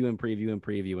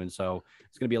previewing. So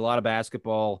it's going to be a lot of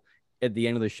basketball at the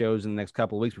end of the shows in the next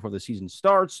couple of weeks before the season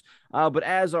starts. But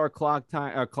as our clock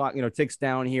ticks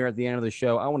down here at the end of the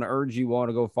show, I want to urge you all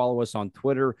to go follow us on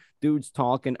Twitter, Dudes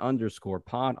Talking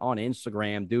 _pod, on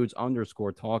Instagram, Dudes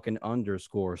 _talking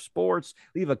 _sports.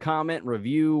 Leave a comment,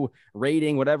 review,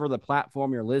 rating, whatever the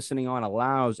platform you're listening on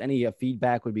allows. Any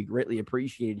feedback would be greatly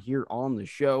appreciated here on the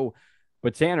show.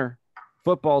 But Tanner,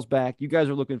 football's back. You guys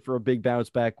are looking for a big bounce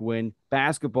back win.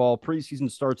 Basketball preseason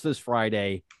starts this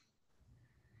Friday.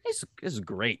 This is a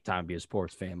great time to be a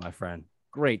sports fan, my friend.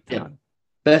 Great time. Yeah.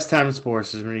 Best time in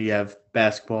sports is when you have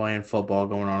basketball and football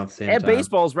going on at the same time. And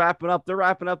baseball's wrapping up. They're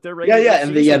wrapping up their regular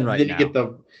season then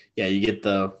you get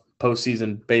the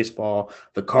postseason baseball.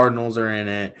 The Cardinals are in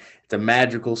it. It's a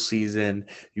magical season.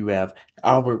 You have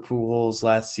Albert Pujols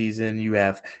last season. You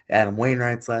have Adam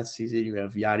Wainwright's last season. You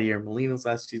have Yadier Molina's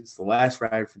last season. It's the last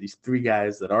ride for these three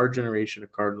guys that our generation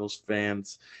of Cardinals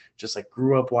fans just like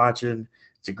grew up watching.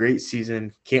 It's a great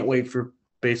season. Can't wait for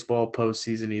baseball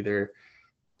postseason either.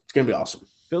 It's going to be awesome.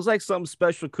 Feels like something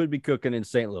special could be cooking in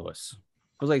St. Louis.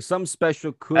 Feels like something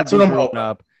special could That's be what I'm brewing hoping.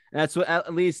 up. And that's what,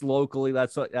 at least locally,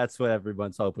 that's what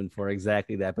everyone's hoping for.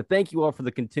 Exactly that. But thank you all for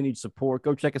the continued support.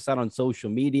 Go check us out on social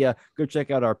media. Go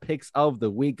check out our picks of the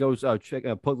week. Go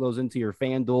put those into your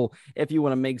FanDuel if you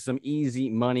want to make some easy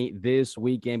money this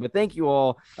weekend. But thank you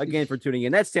all again for tuning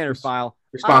in. That's Tanner File.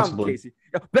 Responsibly.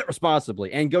 Bet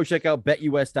responsibly. And go check out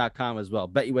betus.com as well.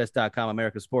 Betus.com,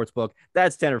 America's Sportsbook.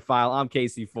 That's Tanner File. I'm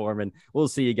Casey Foreman. We'll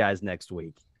see you guys next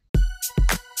week.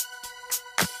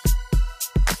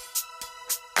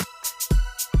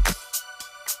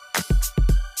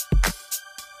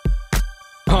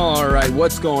 All right,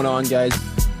 what's going on, guys?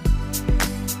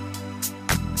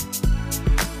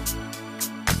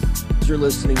 You're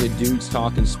listening to Dudes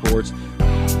Talking Sports.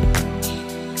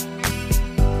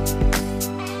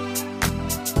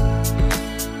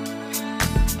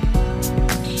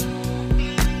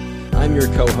 I'm your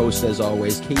co-host, as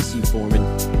always, Casey Foreman,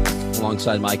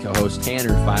 alongside my co-host,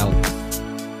 Tanner File.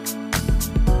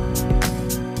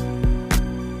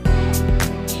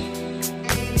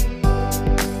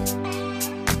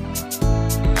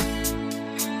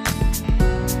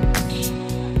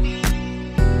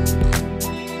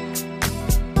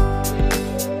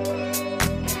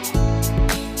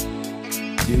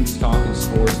 Dudes Talking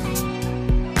Sports.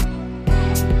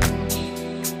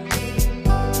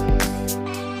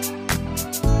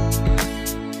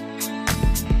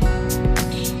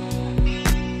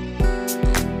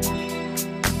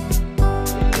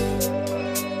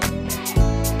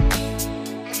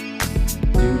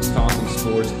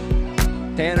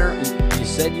 Tanner, you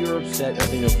said you were upset,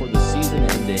 for the season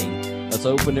ending. Let's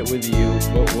open it with you.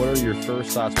 What are your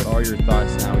first thoughts? What are your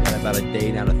thoughts now? We got about a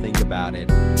day now to think about it.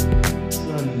 It's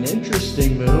an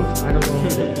interesting move. I don't know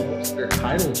if it helps their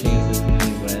title chances in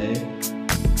any way.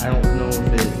 I don't know if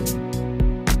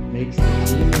it makes the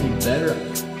team any better.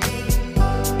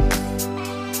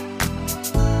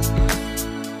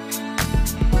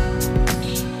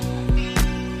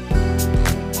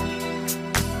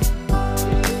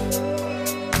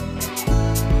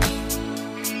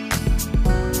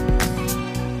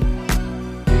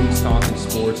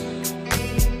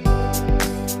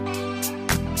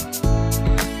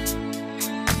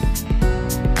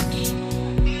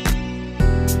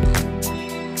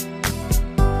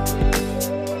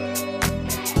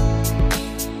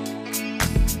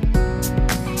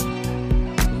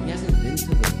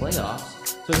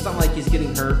 So it's not like he's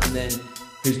getting hurt and then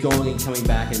he's going and coming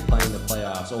back and playing the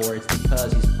playoffs, or it's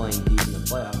because he's playing deep in the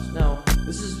playoffs. No,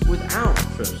 this is without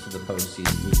trips to the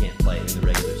postseason. He can't play in the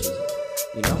regular season.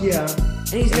 Yeah.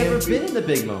 And he's never been in the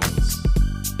big moments.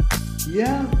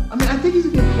 Yeah. I mean, I think he's a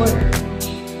good player.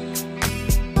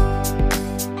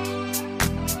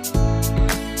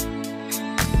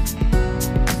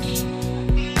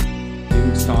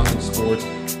 Dudes Talking Sports.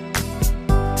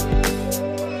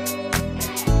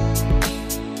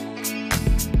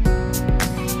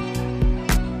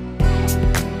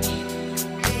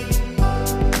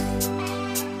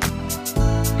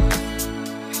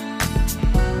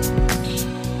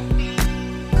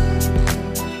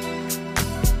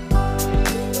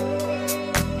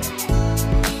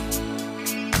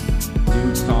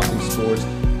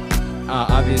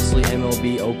 obviously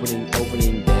MLB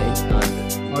opening day.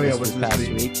 This past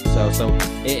week. So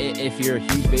if you're a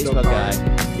huge baseball guy,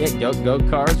 yeah, go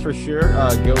Cards for sure.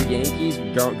 Go Yankees.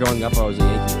 Growing up, I was a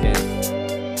Yankee fan.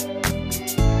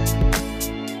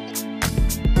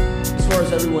 As far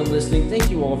as everyone listening,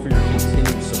 thank you all for your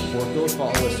continued support. Go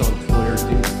follow us on Twitter,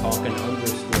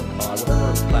 @dudes_talking_pod,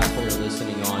 whatever platform you're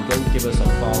listening on. Go give us a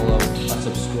follow, a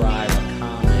subscribe, a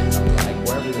comment, a like,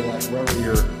 wherever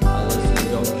you're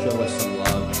listening. Go show us some love.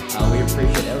 We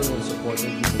appreciate everyone's support.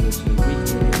 Thank you for listening week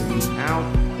in and week out.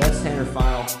 That's Tanner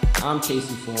File. I'm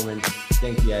Casey Foreman.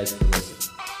 Thank you guys for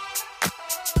listening.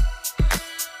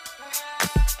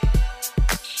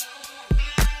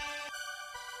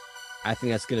 I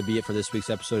think that's going to be it for this week's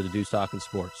episode of the Dudes Talking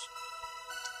Sports.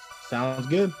 Sounds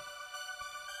good.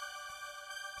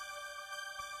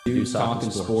 Dudes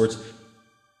Talking Sports.